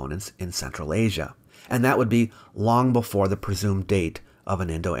ancestry components in Central Asia, and that would be long before the presumed date of an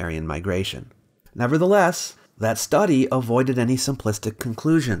Indo-Aryan migration. Nevertheless, that study avoided any simplistic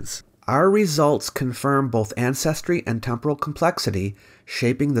conclusions. Our results confirm both ancestry and temporal complexity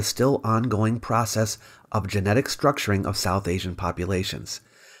shaping the still ongoing process of genetic structuring of South Asian populations.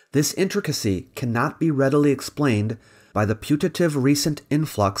 This intricacy cannot be readily explained by the putative recent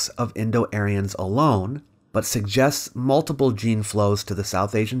influx of Indo-Aryans alone, but suggests multiple gene flows to the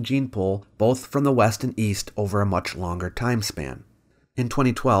South Asian gene pool, both from the West and East, over a much longer time span. In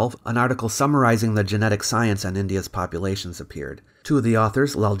 2012, an article summarizing the genetic science on India's populations appeared. Two of the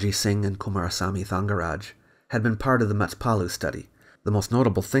authors, Lalji Singh and Kumarasamy Thangaraj, had been part of the Matspalu study. The most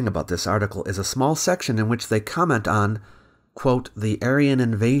notable thing about this article is a small section in which they comment on, quote, the Aryan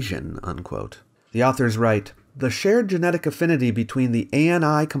Invasion, unquote. The authors write, the shared genetic affinity between the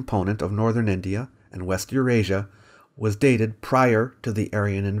ANI component of northern India and West Eurasia was dated prior to the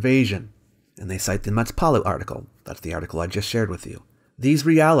Aryan Invasion. And they cite the Matspalu article. That's the article I just shared with you. These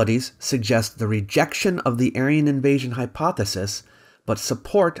realities suggest the rejection of the Aryan invasion hypothesis, but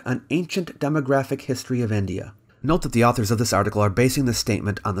support an ancient demographic history of India. Note that the authors of this article are basing this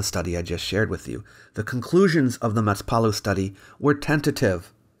statement on the study I just shared with you. The conclusions of the Matspalu study were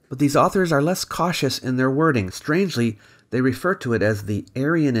tentative, but these authors are less cautious in their wording. Strangely, they refer to it as the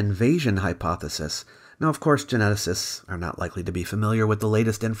Aryan invasion hypothesis. Now, of course, geneticists are not likely to be familiar with the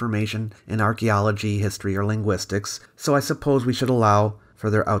latest information in archaeology, history, or linguistics, so I suppose we should allow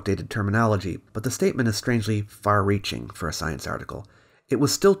for their outdated terminology, but the statement is strangely far-reaching for a science article. It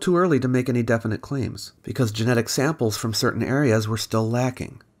was still too early to make any definite claims, because genetic samples from certain areas were still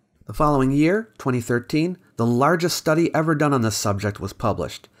lacking. The following year, 2013, the largest study ever done on this subject was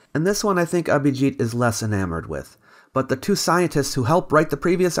published, and this one I think Abhijit is less enamored with. But the two scientists who helped write the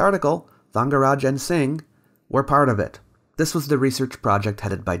previous article, Thangaraj and Singh, were part of it. This was the research project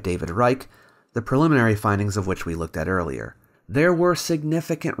headed by David Reich, the preliminary findings of which we looked at earlier. There were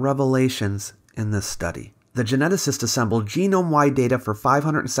significant revelations in this study. The geneticists assembled genome-wide data for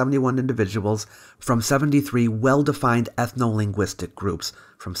 571 individuals from 73 well-defined ethno-linguistic groups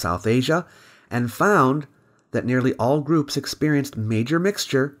from South Asia and found that nearly all groups experienced major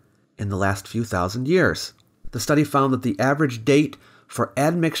mixture in the last few thousand years. The study found that the average date for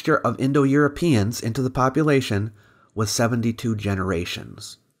admixture of Indo-Europeans into the population was 72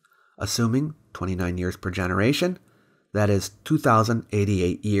 generations. Assuming 29 years per generation, that is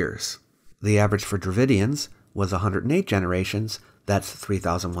 2,088 years. The average for Dravidians was 108 generations, that's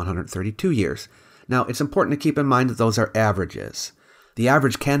 3,132 years. Now, it's important to keep in mind that those are averages. The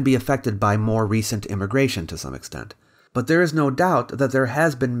average can be affected by more recent immigration to some extent. But there is no doubt that there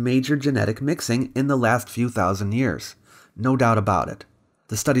has been major genetic mixing in the last few thousand years. No doubt about it.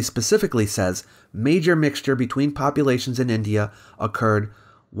 The study specifically says major mixture between populations in India occurred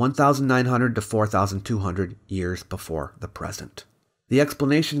 1,900 to 4,200 years before the present. The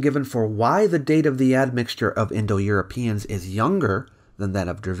explanation given for why the date of the admixture of Indo-Europeans is younger than that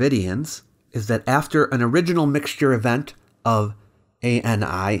of Dravidians is that after an original mixture event of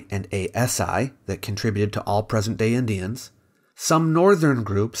ANI and ASI that contributed to all present-day Indians, some northern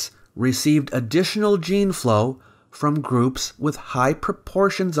groups received additional gene flow from groups with high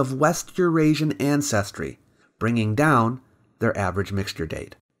proportions of West Eurasian ancestry, bringing down their average mixture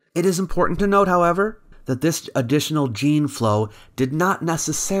date. It is important to note, however, that this additional gene flow did not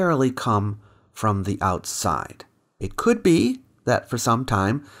necessarily come from the outside. It could be that for some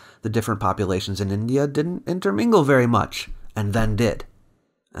time the different populations in India didn't intermingle very much, and then did.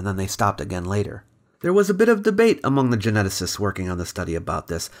 And then they stopped again later. There was a bit of debate among the geneticists working on the study about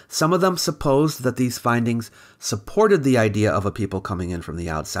this. Some of them supposed that these findings supported the idea of a people coming in from the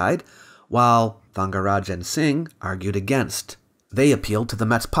outside, while Thangaraj and Singh argued against. They appealed to the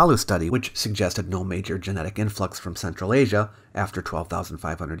Metz-Palu study, which suggested no major genetic influx from Central Asia after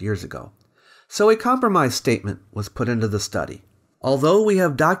 12,500 years ago. So a compromise statement was put into the study. Although we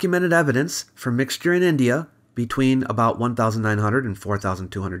have documented evidence for mixture in India between about 1,900 and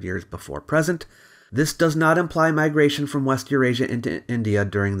 4,200 years before present, this does not imply migration from West Eurasia into India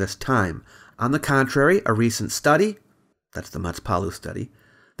during this time. On the contrary, a recent study, that's the Metz-Palu study,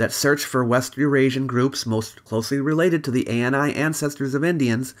 that searched for West Eurasian groups most closely related to the ANI ancestors of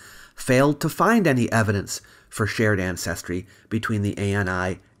Indians failed to find any evidence for shared ancestry between the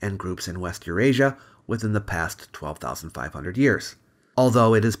ANI and groups in West Eurasia within the past 12,500 years.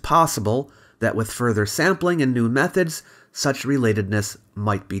 Although it is possible that with further sampling and new methods, such relatedness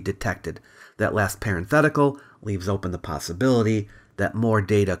might be detected. That last parenthetical leaves open the possibility that more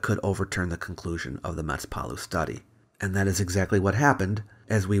data could overturn the conclusion of the Metz-Palu study. And that is exactly what happened,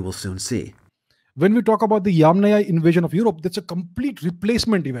 as we will soon see. When we talk about the Yamnaya invasion of Europe, that's a complete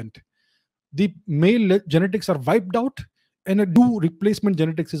replacement event. The male genetics are wiped out and a new replacement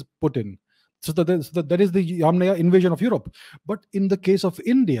genetics is put in. So that is the Yamnaya invasion of Europe. But in the case of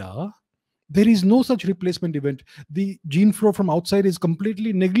India, there is no such replacement event. The gene flow from outside is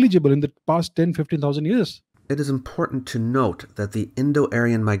completely negligible in the past 10, 15,000 years. It is important to note that the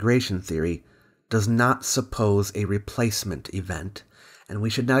Indo-Aryan migration theory does not suppose a replacement event, and we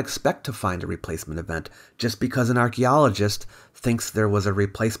should not expect to find a replacement event just because an archaeologist thinks there was a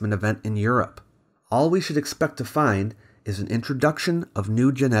replacement event in Europe. All we should expect to find is an introduction of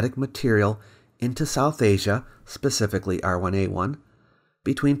new genetic material into South Asia, specifically R1A1,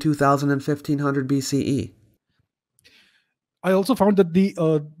 between 2000 and 1500 BCE. I also found that the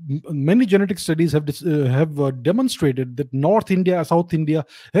many genetic studies have demonstrated that North India, South India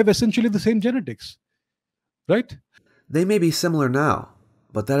have essentially the same genetics, right? They may be similar now,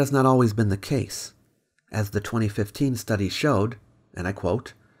 but that has not always been the case. As the 2015 study showed, and I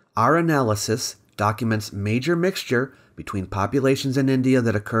quote, "Our analysis documents major mixture between populations in India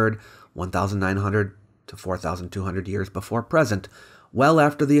that occurred 1,900 to 4,200 years before present, well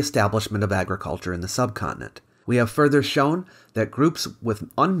after the establishment of agriculture in the subcontinent. We have further shown that groups with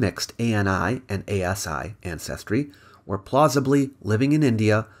unmixed ANI and ASI ancestry were plausibly living in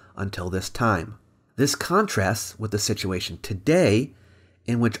India until this time. This contrasts with the situation today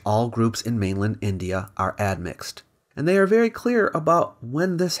in which all groups in mainland India are admixed. And they are very clear about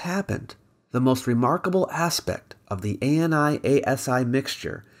when this happened. The most remarkable aspect of the ANI-ASI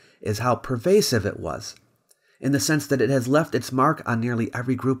mixture is how pervasive it was, in the sense that it has left its mark on nearly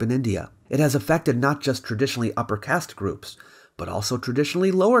every group in India. It has affected not just traditionally upper caste groups, but also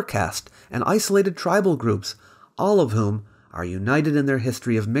traditionally lower caste and isolated tribal groups, all of whom are united in their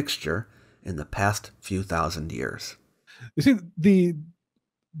history of mixture in the past few thousand years." You see,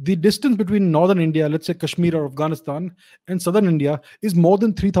 the distance between northern India, let's say Kashmir or Afghanistan, and southern India is more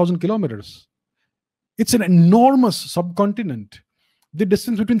than 3,000 kilometers. It's an enormous subcontinent. The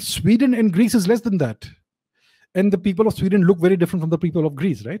distance between Sweden and Greece is less than that. And the people of Sweden look very different from the people of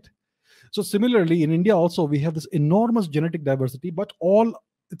Greece, right? So similarly, in India also, we have this enormous genetic diversity, but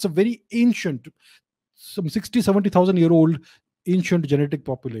it's a very ancient, some 60, 70,000 year old ancient genetic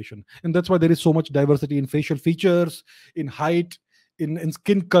population. And that's why there is so much diversity in facial features, in height, in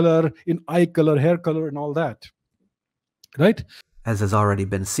skin color, in eye color, hair color, and all that, right? As has already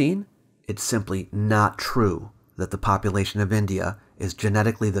been seen, it's simply not true that the population of India is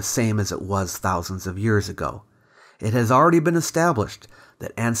genetically the same as it was thousands of years ago. It has already been established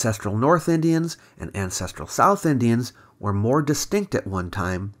that ancestral North Indians and ancestral South Indians were more distinct at one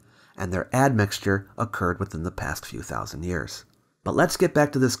time, and their admixture occurred within the past few thousand years. But let's get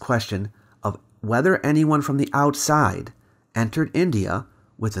back to this question of whether anyone from the outside entered India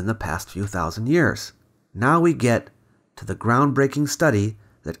within the past few thousand years. Now we get to the groundbreaking study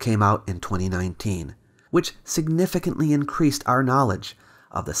that came out in 2019, which significantly increased our knowledge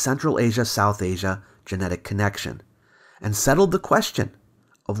of the Central Asia-South Asia genetic connection and settled the question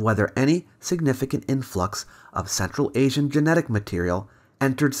of whether any significant influx of Central Asian genetic material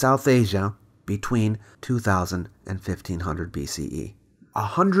entered South Asia between 2000 and 1500 BCE.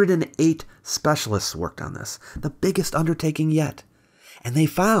 108 specialists worked on this, the biggest undertaking yet, and they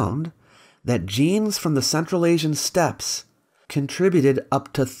found that genes from the Central Asian steppes contributed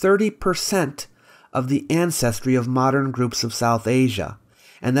up to 30% of the ancestry of modern groups of South Asia,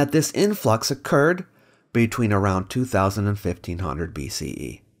 and that this influx occurred between around 2000 and 1500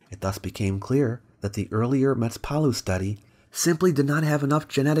 BCE. It thus became clear that the earlier Metz-Palu study simply did not have enough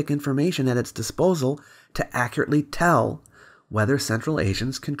genetic information at its disposal to accurately tell whether Central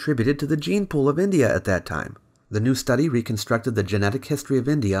Asians contributed to the gene pool of India at that time. The new study reconstructed the genetic history of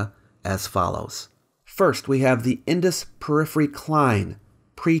India as follows. First, we have the Indus Periphery Cline,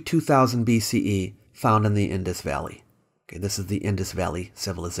 pre-2000 BCE, found in the Indus Valley. Okay, this is the Indus Valley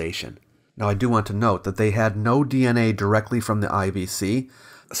civilization. Now, I do want to note that they had no DNA directly from the IBC,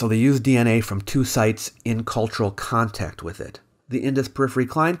 so they used DNA from two sites in cultural contact with it. The Indus Periphery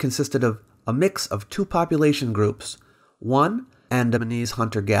Cline consisted of a mix of two population groups, one Andamanese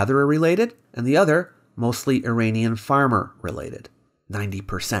hunter-gatherer related, and the other mostly Iranian farmer related,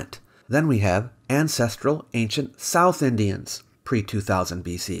 90%. Then we have ancestral ancient South Indians, pre-2000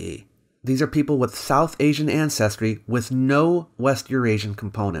 BCE. These are people with South Asian ancestry with no West Eurasian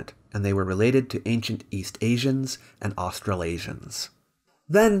component, and they were related to ancient East Asians and Australasians.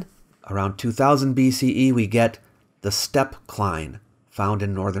 Then, around 2000 BCE, we get the steppe cline, found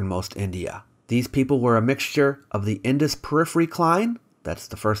in northernmost India. These people were a mixture of the Indus Periphery Cline, that's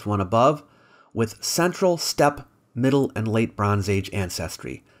the first one above, with Central Steppe, Middle and Late Bronze Age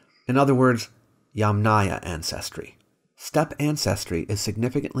ancestry. In other words, Yamnaya ancestry. Steppe ancestry is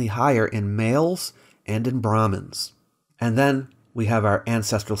significantly higher in males and in Brahmins. And then we have our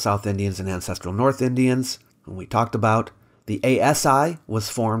ancestral South Indians and ancestral North Indians, whom we talked about. The ASI was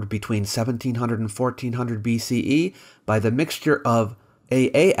formed between 1700 and 1400 BCE by the mixture of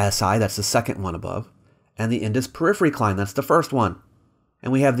AASI, that's the second one above, and the Indus Periphery Cline, that's the first one.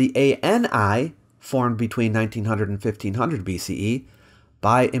 And we have the ANI, formed between 1900 and 1500 BCE,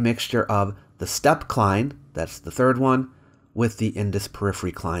 by a mixture of the steppe cline, that's the third one, with the Indus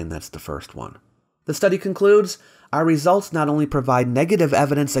Periphery Cline, that's the first one. The study concludes, our results not only provide negative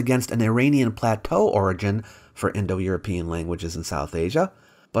evidence against an Iranian plateau origin for Indo-European languages in South Asia,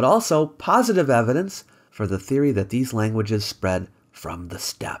 but also positive evidence for the theory that these languages spread from the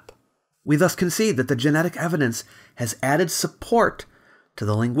steppe. We thus concede that the genetic evidence has added support to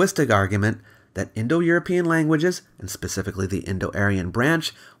the linguistic argument that Indo-European languages, and specifically the Indo-Aryan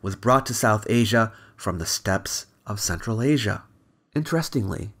branch, was brought to South Asia from the steppes of Central Asia.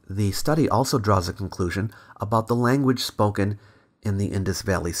 Interestingly, the study also draws a conclusion about the language spoken in the Indus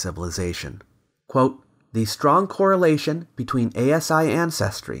Valley civilization. Quote, the strong correlation between ASI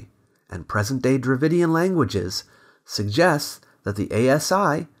ancestry and present-day Dravidian languages suggests that the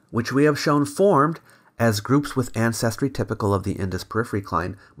ASI, which we have shown formed as groups with ancestry typical of the Indus Periphery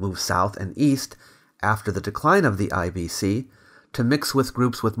Cline, move south and east after the decline of the IBC to mix with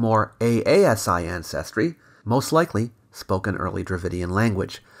groups with more AASI ancestry, most likely spoken early Dravidian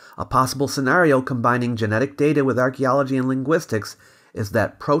language. A possible scenario combining genetic data with archaeology and linguistics is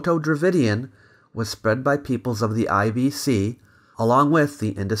that Proto-Dravidian was spread by peoples of the IBC along with the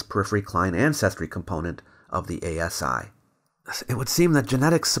Indus Periphery Cline ancestry component of the ASI. It would seem that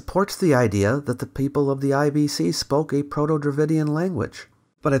genetics supports the idea that the people of the IBC spoke a Proto-Dravidian language.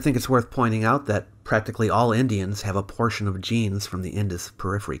 But I think it's worth pointing out that practically all Indians have a portion of genes from the Indus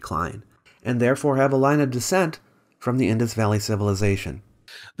Periphery Cline, and therefore have a line of descent from the Indus Valley civilization.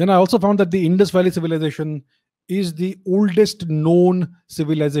 Then I also found that the Indus Valley civilization is the oldest known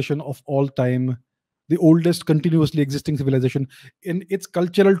civilization of all time, the oldest continuously existing civilization. And its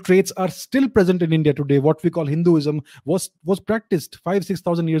cultural traits are still present in India today. What we call Hinduism was practiced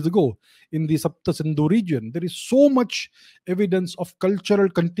 5,000-6,000 years ago in the Sapta Sindhu region. There is so much evidence of cultural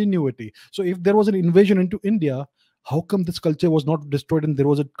continuity. So if there was an invasion into India, how come this culture was not destroyed and there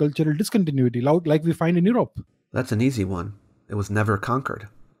was a cultural discontinuity like we find in Europe? That's an easy one. It was never conquered.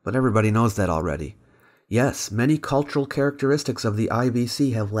 But everybody knows that already. Yes, many cultural characteristics of the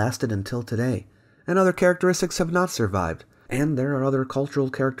IBC have lasted until today, and other characteristics have not survived. And there are other cultural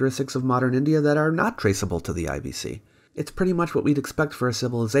characteristics of modern India that are not traceable to the IBC. It's pretty much what we'd expect for a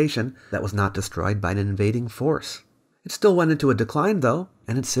civilization that was not destroyed by an invading force. It still went into a decline, though,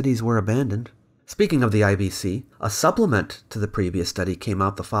 and its cities were abandoned. Speaking of the IBC, a supplement to the previous study came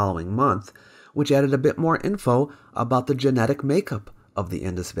out the following month, which added a bit more info about the genetic makeup of the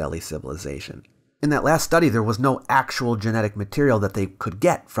Indus Valley civilization. In that last study, there was no actual genetic material that they could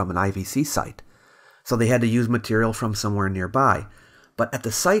get from an IVC site, so they had to use material from somewhere nearby. But at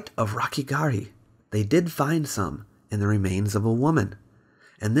the site of Rakhigarhi, they did find some in the remains of a woman,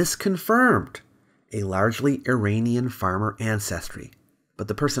 and this confirmed a largely Iranian farmer ancestry. But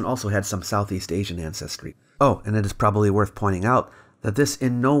the person also had some Southeast Asian ancestry. Oh, and it is probably worth pointing out that this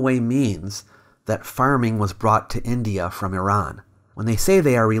in no way means that farming was brought to India from Iran. When they say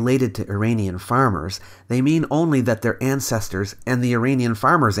they are related to Iranian farmers, they mean only that their ancestors and the Iranian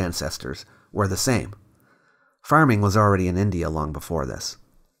farmers' ancestors were the same. Farming was already in India long before this.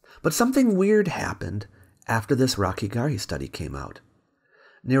 But something weird happened after this Rakhigarhi study came out.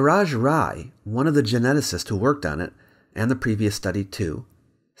 Niraj Rai, one of the geneticists who worked on it, and the previous study too,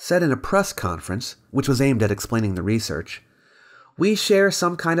 said in a press conference, which was aimed at explaining the research, "We share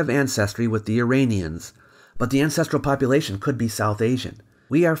some kind of ancestry with the Iranians, but the ancestral population could be South Asian.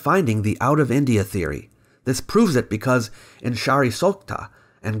 We are finding the out-of-India theory. This proves it because in Shari Sokta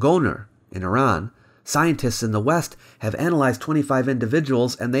and Goner in Iran, scientists in the West have analyzed 25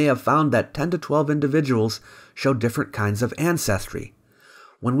 individuals and they have found that 10 to 12 individuals show different kinds of ancestry.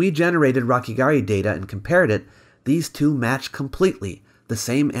 When we generated Rakhigarhi data and compared it, these two match completely, the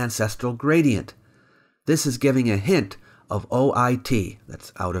same ancestral gradient. This is giving a hint of OIT,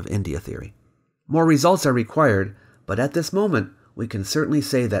 that's out-of-India theory. More results are required, but at this moment, we can certainly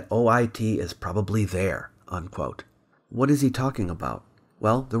say that OIT is probably there," unquote. What is he talking about?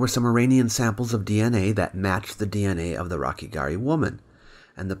 Well, there were some Iranian samples of DNA that matched the DNA of the Rakhigarhi woman,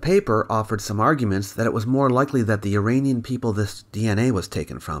 and the paper offered some arguments that it was more likely that the Iranian people this DNA was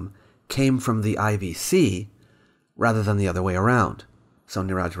taken from came from the IVC rather than the other way around. So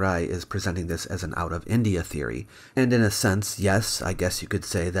Niraj Rai is presenting this as an out-of-India theory. And in a sense, yes, I guess you could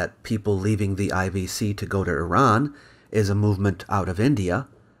say that people leaving the IVC to go to Iran is a movement out of India.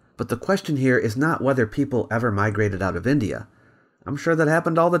 But the question here is not whether people ever migrated out of India. I'm sure that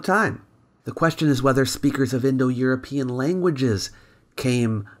happened all the time. The question is whether speakers of Indo-European languages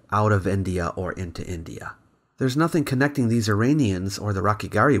came out of India or into India. There's nothing connecting these Iranians or the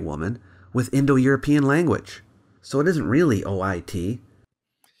Rakhigarhi woman with Indo-European language. So it isn't really OIT.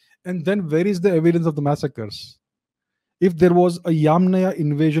 And then where is the evidence of the massacres? If there was a Yamnaya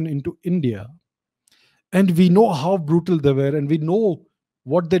invasion into India, and we know how brutal they were, and we know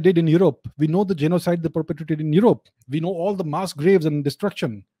what they did in Europe, we know the genocide they perpetrated in Europe, we know all the mass graves and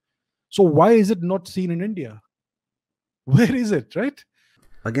destruction. So why is it not seen in India? Where is it, right?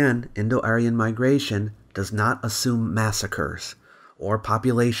 Again, Indo-Aryan migration does not assume massacres, or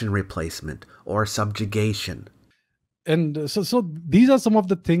population replacement, or subjugation. And so these are some of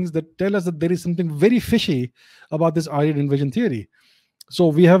the things that tell us that there is something very fishy about this Aryan invasion theory. So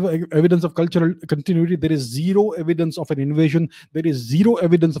we have evidence of cultural continuity. There is zero evidence of an invasion. There is zero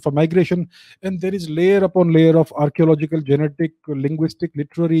evidence of a migration. And there is layer upon layer of archaeological, genetic, linguistic,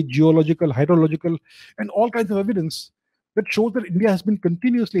 literary, geological, hydrological, and all kinds of evidence that shows that India has been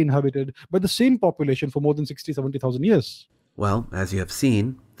continuously inhabited by the same population for more than 60, 70,000 years. Well, as you have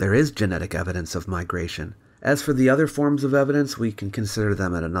seen, there is genetic evidence of migration. As for the other forms of evidence, we can consider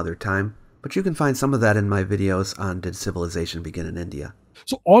them at another time, but you can find some of that in my videos on Did Civilization Begin in India?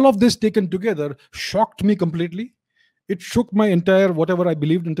 So all of this taken together shocked me completely. It shook my entire whatever I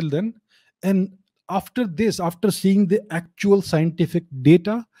believed until then. And after this, after seeing the actual scientific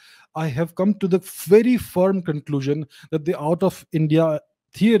data, I have come to the very firm conclusion that the out of India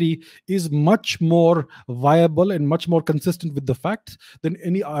theory is much more viable and much more consistent with the facts than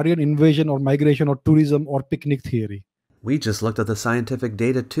any Aryan invasion or migration or tourism or picnic theory. We just looked at the scientific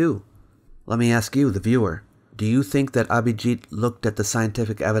data too. Let me ask you, the viewer, do you think that Abhijit looked at the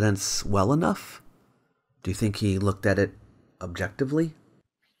scientific evidence well enough? Do you think he looked at it objectively?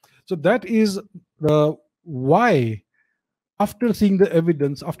 So that is why, after seeing the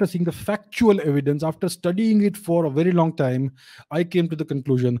evidence, after seeing the factual evidence, after studying it for a very long time, I came to the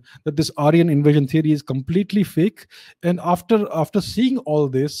conclusion that this Aryan invasion theory is completely fake. And after seeing all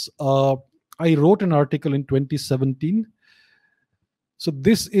this, I wrote an article in 2017. So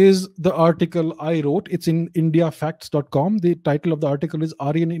this is the article I wrote. It's in indiafacts.com. The title of the article is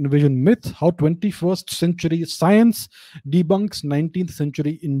Aryan Invasion Myth, How 21st Century Science Debunks 19th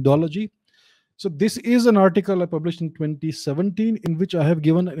Century Indology. So this is an article I published in 2017 in which I have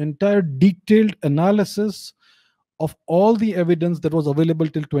given an entire detailed analysis of all the evidence that was available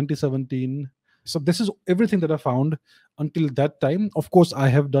till 2017. So this is everything that I found until that time. Of course, I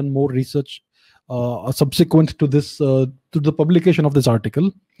have done more research subsequent to this, to the publication of this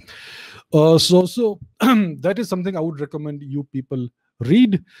article. So that is something I would recommend you people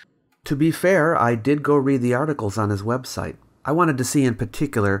read. To be fair, I did go read the articles on his website. I wanted to see in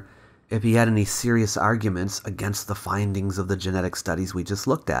particular if he had any serious arguments against the findings of the genetic studies we just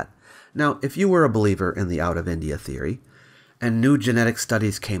looked at. Now, if you were a believer in the Out of India theory, and new genetic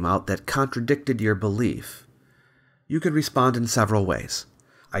studies came out that contradicted your belief, you could respond in several ways.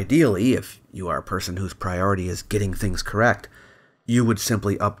 Ideally, if you are a person whose priority is getting things correct, you would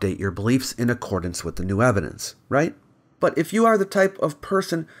simply update your beliefs in accordance with the new evidence, right? But if you are the type of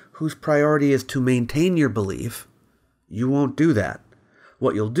person whose priority is to maintain your belief, you won't do that.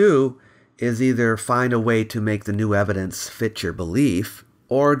 What you'll do is either find a way to make the new evidence fit your belief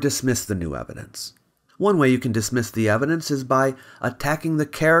or dismiss the new evidence. One way you can dismiss the evidence is by attacking the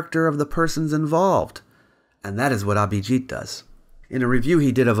character of the persons involved, and that is what Abhijit does. In a review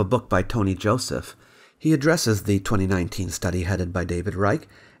he did of a book by Tony Joseph, he addresses the 2019 study headed by David Reich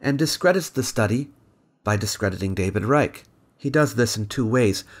and discredits the study by discrediting David Reich. He does this in two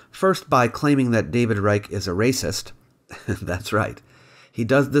ways. First, by claiming that David Reich is a racist. That's right. He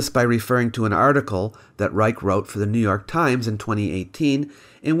does this by referring to an article that Reich wrote for the New York Times in 2018,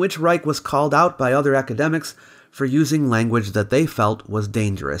 in which Reich was called out by other academics for using language that they felt was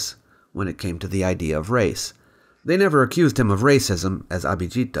dangerous when it came to the idea of race. They never accused him of racism, as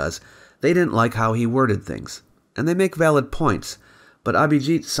Abhijit does. They didn't like how he worded things. And they make valid points, but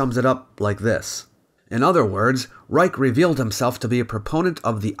Abhijit sums it up like this. In other words, Reich revealed himself to be a proponent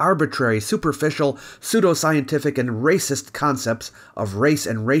of the arbitrary, superficial, pseudoscientific, and racist concepts of race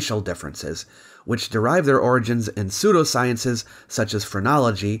and racial differences, which derive their origins in pseudosciences such as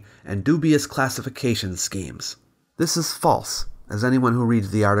phrenology and dubious classification schemes. This is false, as anyone who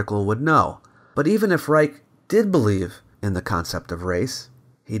reads the article would know. But even if Reich did believe in the concept of race,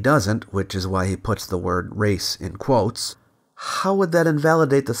 he doesn't, which is why he puts the word race in quotes. How would that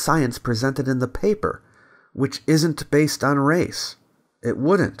invalidate the science presented in the paper, which isn't based on race? It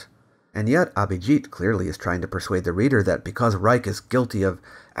wouldn't. And yet Abhijit clearly is trying to persuade the reader that because Reich is guilty of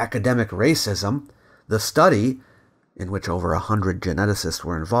academic racism, the study, in which over 100 geneticists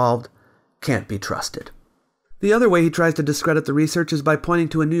were involved, can't be trusted. The other way he tries to discredit the research is by pointing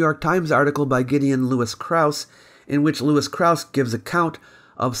to a New York Times article by Gideon Lewis Krauss, in which Lewis Krauss gives account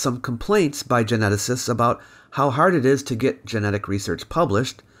of some complaints by geneticists about how hard it is to get genetic research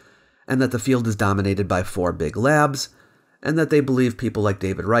published, and that the field is dominated by 4 big labs, and that they believe people like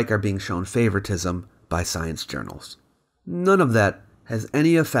David Reich are being shown favoritism by science journals. None of that has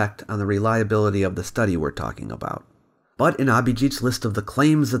any effect on the reliability of the study we're talking about. But in Abhijit's list of the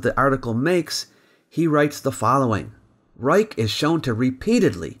claims that the article makes, he writes the following. Reich is shown to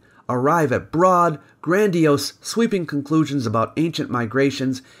repeatedly arrive at broad, grandiose, sweeping conclusions about ancient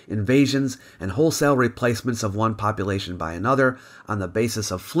migrations, invasions, and wholesale replacements of one population by another on the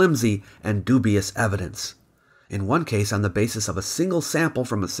basis of flimsy and dubious evidence. In one case on the basis of a single sample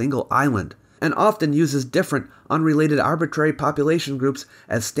from a single island, and often uses different, unrelated arbitrary population groups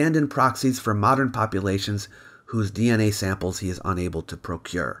as stand-in proxies for modern populations whose DNA samples he is unable to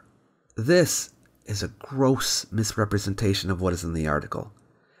procure. This is a gross misrepresentation of what is in the article.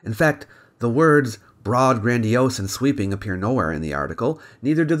 In fact, the words broad, grandiose, and sweeping appear nowhere in the article.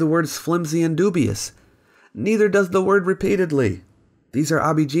 Neither do the words flimsy and dubious. Neither does the word repeatedly. These are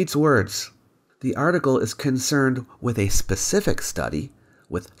Abhijit's words. The article is concerned with a specific study,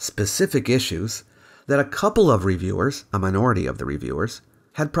 with specific issues, that a couple of reviewers, a minority of the reviewers,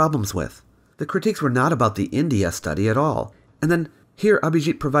 had problems with. The critiques were not about the India study at all. And then here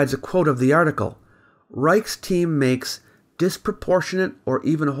Abhijit provides a quote of the article. Reich's team makes disproportionate or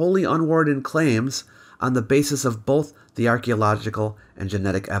even wholly unwarranted claims on the basis of both the archaeological and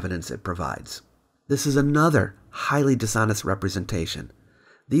genetic evidence it provides. This is another highly dishonest representation.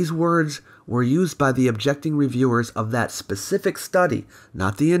 These words were used by the objecting reviewers of that specific study,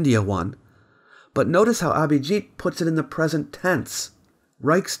 not the India one. But notice how Abhijit puts it in the present tense.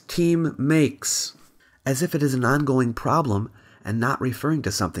 Reich's team makes, as if it is an ongoing problem and not referring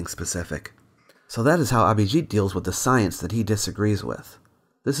to something specific. So that is how Abhijit deals with the science that he disagrees with.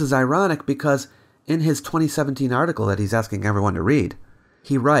 This is ironic because in his 2017 article that he's asking everyone to read,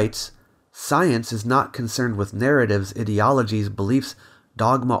 he writes, "Science is not concerned with narratives, ideologies, beliefs,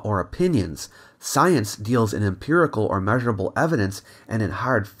 dogma, or opinions. Science deals in empirical or measurable evidence and in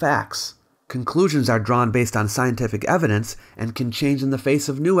hard facts. Conclusions are drawn based on scientific evidence and can change in the face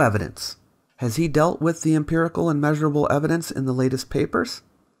of new evidence." Has he dealt with the empirical and measurable evidence in the latest papers?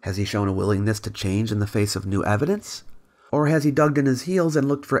 Has he shown a willingness to change in the face of new evidence? Or has he dug in his heels and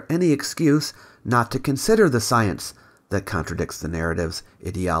looked for any excuse not to consider the science that contradicts the narratives,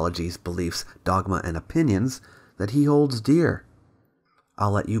 ideologies, beliefs, dogma, and opinions that he holds dear?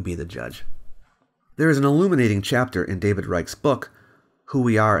 I'll let you be the judge. There is an illuminating chapter in David Reich's book, Who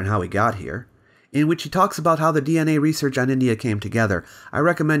We Are and How We Got Here, in which he talks about how the DNA research on India came together. I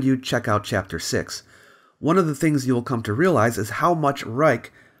recommend you check out Chapter 6. One of the things you will come to realize is how much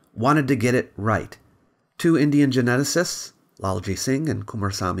Reich wanted to get it right. Two Indian geneticists, Lalji Singh and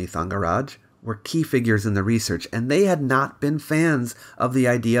Kumarasamy Thangaraj, were key figures in the research, and they had not been fans of the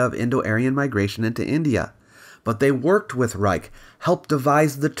idea of Indo-Aryan migration into India. But they worked with Reich, helped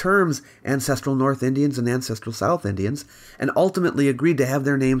devise the terms Ancestral North Indians and Ancestral South Indians, and ultimately agreed to have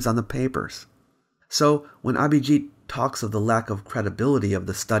their names on the papers. So, when Abhijit talks of the lack of credibility of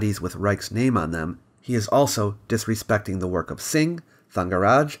the studies with Reich's name on them, he is also disrespecting the work of Singh,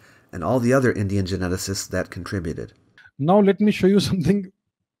 Thangaraj, and all the other Indian geneticists that contributed. Now let me show you something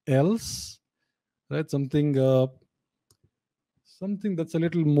else, right? Something that's a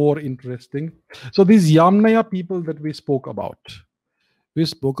little more interesting. So these Yamnaya people that we spoke about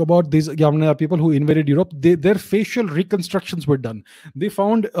these Yamnaya people who invaded Europe. Their facial reconstructions were done. They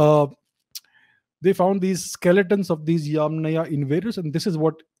found these skeletons of these Yamnaya invaders, and this is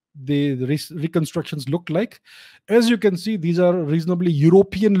what the reconstructions look like. As you can see, these are reasonably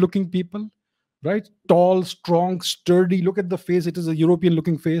European looking people, right? Tall, strong, sturdy. Look at the face. It is a European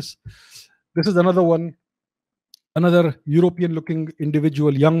looking face. This is another one. Another European looking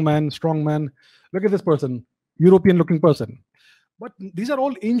individual, young man, strong man. Look at this person, European looking person. But these are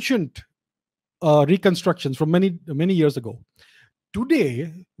all ancient reconstructions from many years ago.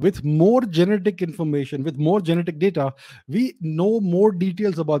 Today, with more genetic information, with more genetic data, we know more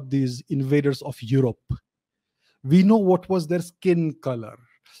details about these invaders of Europe. We know what was their skin color.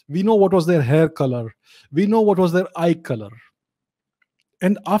 We know what was their hair color. We know what was their eye color.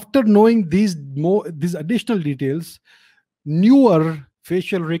 And after knowing these additional details, newer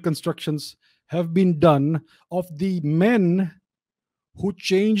facial reconstructions have been done of the men who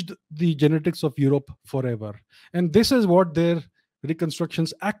changed the genetics of Europe forever. And this is what their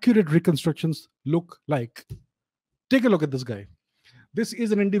reconstructions, accurate reconstructions, look like. Take a look at this guy. This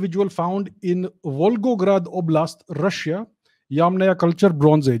is an individual found in Volgograd Oblast, Russia, Yamnaya culture,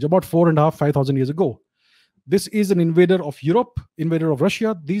 Bronze Age, about 4,500-5,000 years ago. This is an invader of Europe, invader of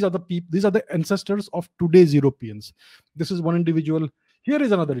Russia. These are the ancestors of today's Europeans. This is one individual. Here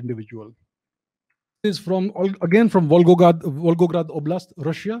is another individual. This is again from Volgograd Oblast,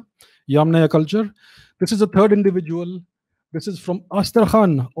 Russia, Yamnaya culture. This is a third individual. This is from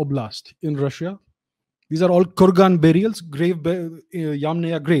Astrakhan Oblast in Russia. These are all Kurgan burials,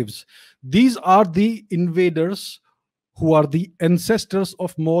 Yamnaya graves. These are the invaders who are the ancestors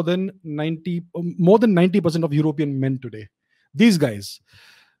of more than 90% of European men today. These guys.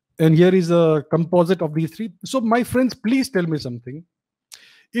 And here is a composite of these three. So my friends, please tell me something.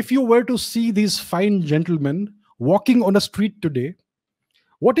 If you were to see these fine gentlemen walking on a street today,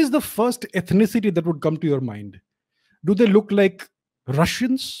 what is the first ethnicity that would come to your mind? Do they look like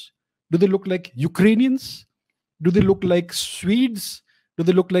Russians? Do they look like Ukrainians? Do they look like Swedes? Do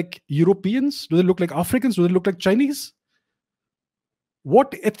they look like Europeans? Do they look like Africans? Do they look like Chinese?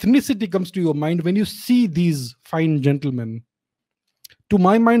 What ethnicity comes to your mind when you see these fine gentlemen? To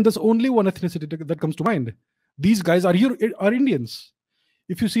my mind, there's only one ethnicity that comes to mind. These guys are Indians.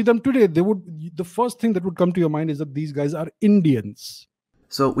 If you see them today, the first thing that would come to your mind is that these guys are Indians.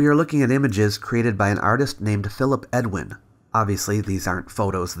 So we are looking at images created by an artist named Philip Edwin. Obviously, these aren't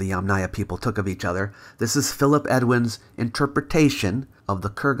photos the Yamnaya people took of each other. This is Philip Edwin's interpretation of the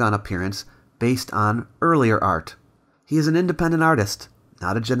Kurgan appearance based on earlier art. He is an independent artist,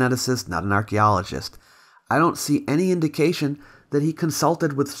 not a geneticist, not an archaeologist. I don't see any indication that he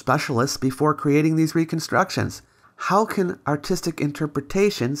consulted with specialists before creating these reconstructions. How can artistic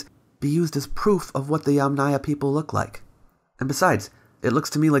interpretations be used as proof of what the Yamnaya people look like? And besides, it looks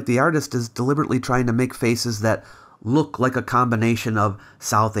to me like the artist is deliberately trying to make faces that look like a combination of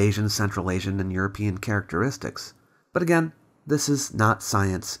South Asian, Central Asian, and European characteristics. But again, this is not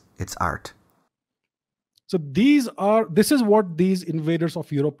science, it's art. So this is what these invaders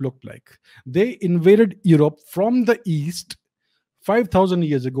of Europe looked like. They invaded Europe from the east 5,000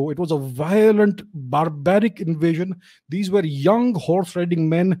 years ago. It was a violent, barbaric invasion. These were young horse-riding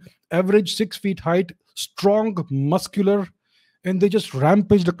men, average 6 feet height, strong, muscular, and they just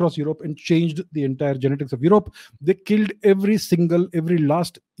rampaged across Europe and changed the entire genetics of Europe. They killed every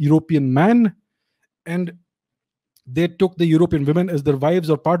last European man, and they took the European women as their wives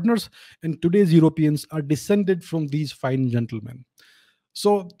or partners, and today's Europeans are descended from these fine gentlemen.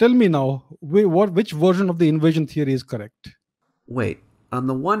 So tell me now, which version of the invasion theory is correct? Wait, on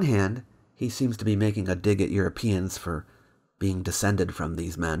the one hand, he seems to be making a dig at Europeans for being descended from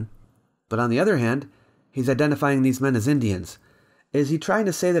these men. But on the other hand, he's identifying these men as Indians. Is he trying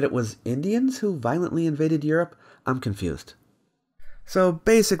to say that it was Indians who violently invaded Europe? I'm confused. So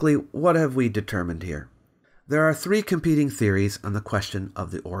basically, what have we determined here? There are three competing theories on the question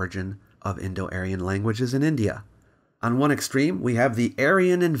of the origin of Indo-Aryan languages in India. On one extreme, we have the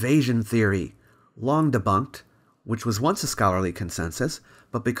Aryan Invasion Theory, long debunked, which was once a scholarly consensus,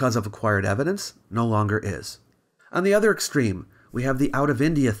 but because of acquired evidence, no longer is. On the other extreme, we have the Out of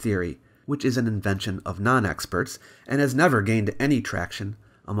India Theory, which is an invention of non-experts and has never gained any traction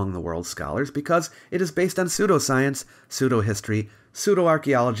among the world's scholars because it is based on pseudoscience, pseudo-history,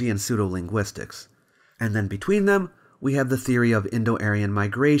 pseudo-archaeology, and pseudo-linguistics. And then between them, we have the theory of Indo-Aryan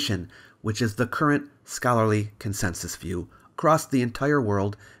migration, which is the current scholarly consensus view across the entire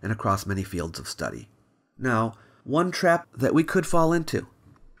world and across many fields of study. Now, one trap that we could fall into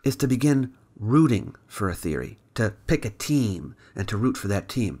is to begin rooting for a theory, to pick a team and to root for that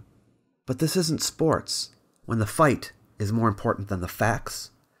team. But this isn't sports. When the fight is more important than the facts,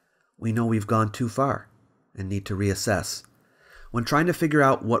 we know we've gone too far and need to reassess. When trying to figure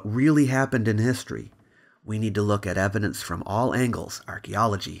out what really happened in history, we need to look at evidence from all angles,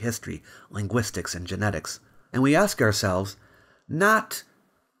 archaeology, history, linguistics, and genetics. And we ask ourselves, not,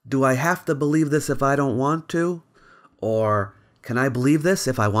 do I have to believe this if I don't want to? Or, can I believe this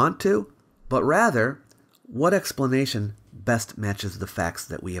if I want to? But rather, what explanation best matches the facts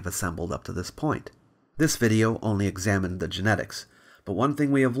that we have assembled up to this point? This video only examined the genetics, but one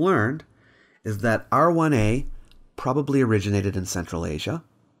thing we have learned is that R1A probably originated in Central Asia,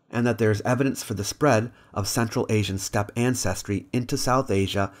 and that there is evidence for the spread of Central Asian steppe ancestry into South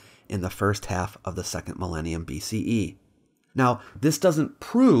Asia in the first half of the 2nd millennium BCE. Now, this doesn't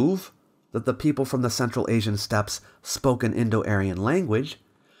prove that the people from the Central Asian steppes spoke an Indo-Aryan language,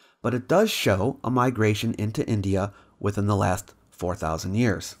 but it does show a migration into India within the last 4,000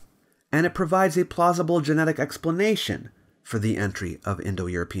 years. And it provides a plausible genetic explanation for the entry of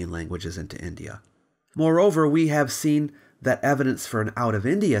Indo-European languages into India. Moreover, we have seen that evidence for an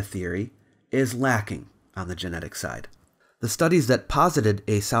out-of-India theory is lacking on the genetic side. The studies that posited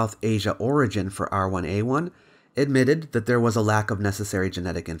a South Asia origin for R1A1 admitted that there was a lack of necessary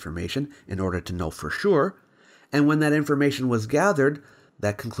genetic information in order to know for sure, and when that information was gathered,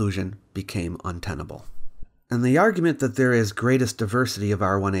 that conclusion became untenable. And the argument that there is greatest diversity of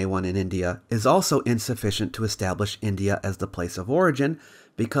R1A1 in India is also insufficient to establish India as the place of origin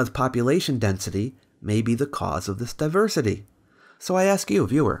because population density may be the cause of this diversity. So I ask you,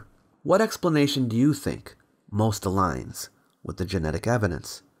 viewer, what explanation do you think most aligns with the genetic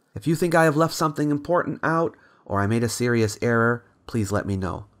evidence? If you think I have left something important out or I made a serious error, please let me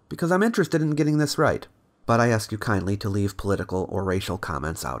know, because I'm interested in getting this right. But I ask you kindly to leave political or racial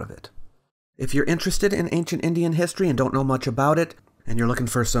comments out of it. If you're interested in ancient Indian history and don't know much about it, and you're looking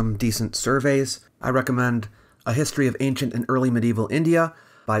for some decent surveys, I recommend A History of Ancient and Early Medieval India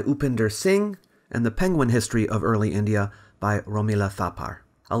by Upinder Singh, and The Penguin History of Early India by Romila Thapar.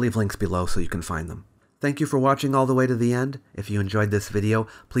 I'll leave links below so you can find them. Thank you for watching all the way to the end. If you enjoyed this video,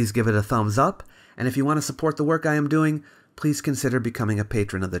 please give it a thumbs up, and if you want to support the work I am doing, please consider becoming a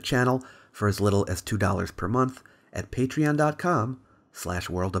patron of the channel for as little as $2 per month at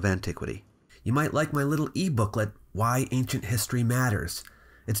patreon.com/World of Antiquity. You might like my little e-booklet, Why Ancient History Matters.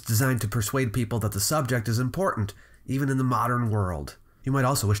 It's designed to persuade people that the subject is important, even in the modern world. You might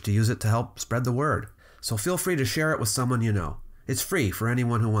also wish to use it to help spread the word, so feel free to share it with someone you know. It's free for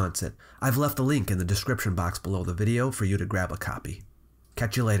anyone who wants it. I've left a link in the description box below the video for you to grab a copy.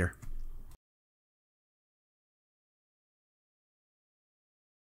 Catch you later.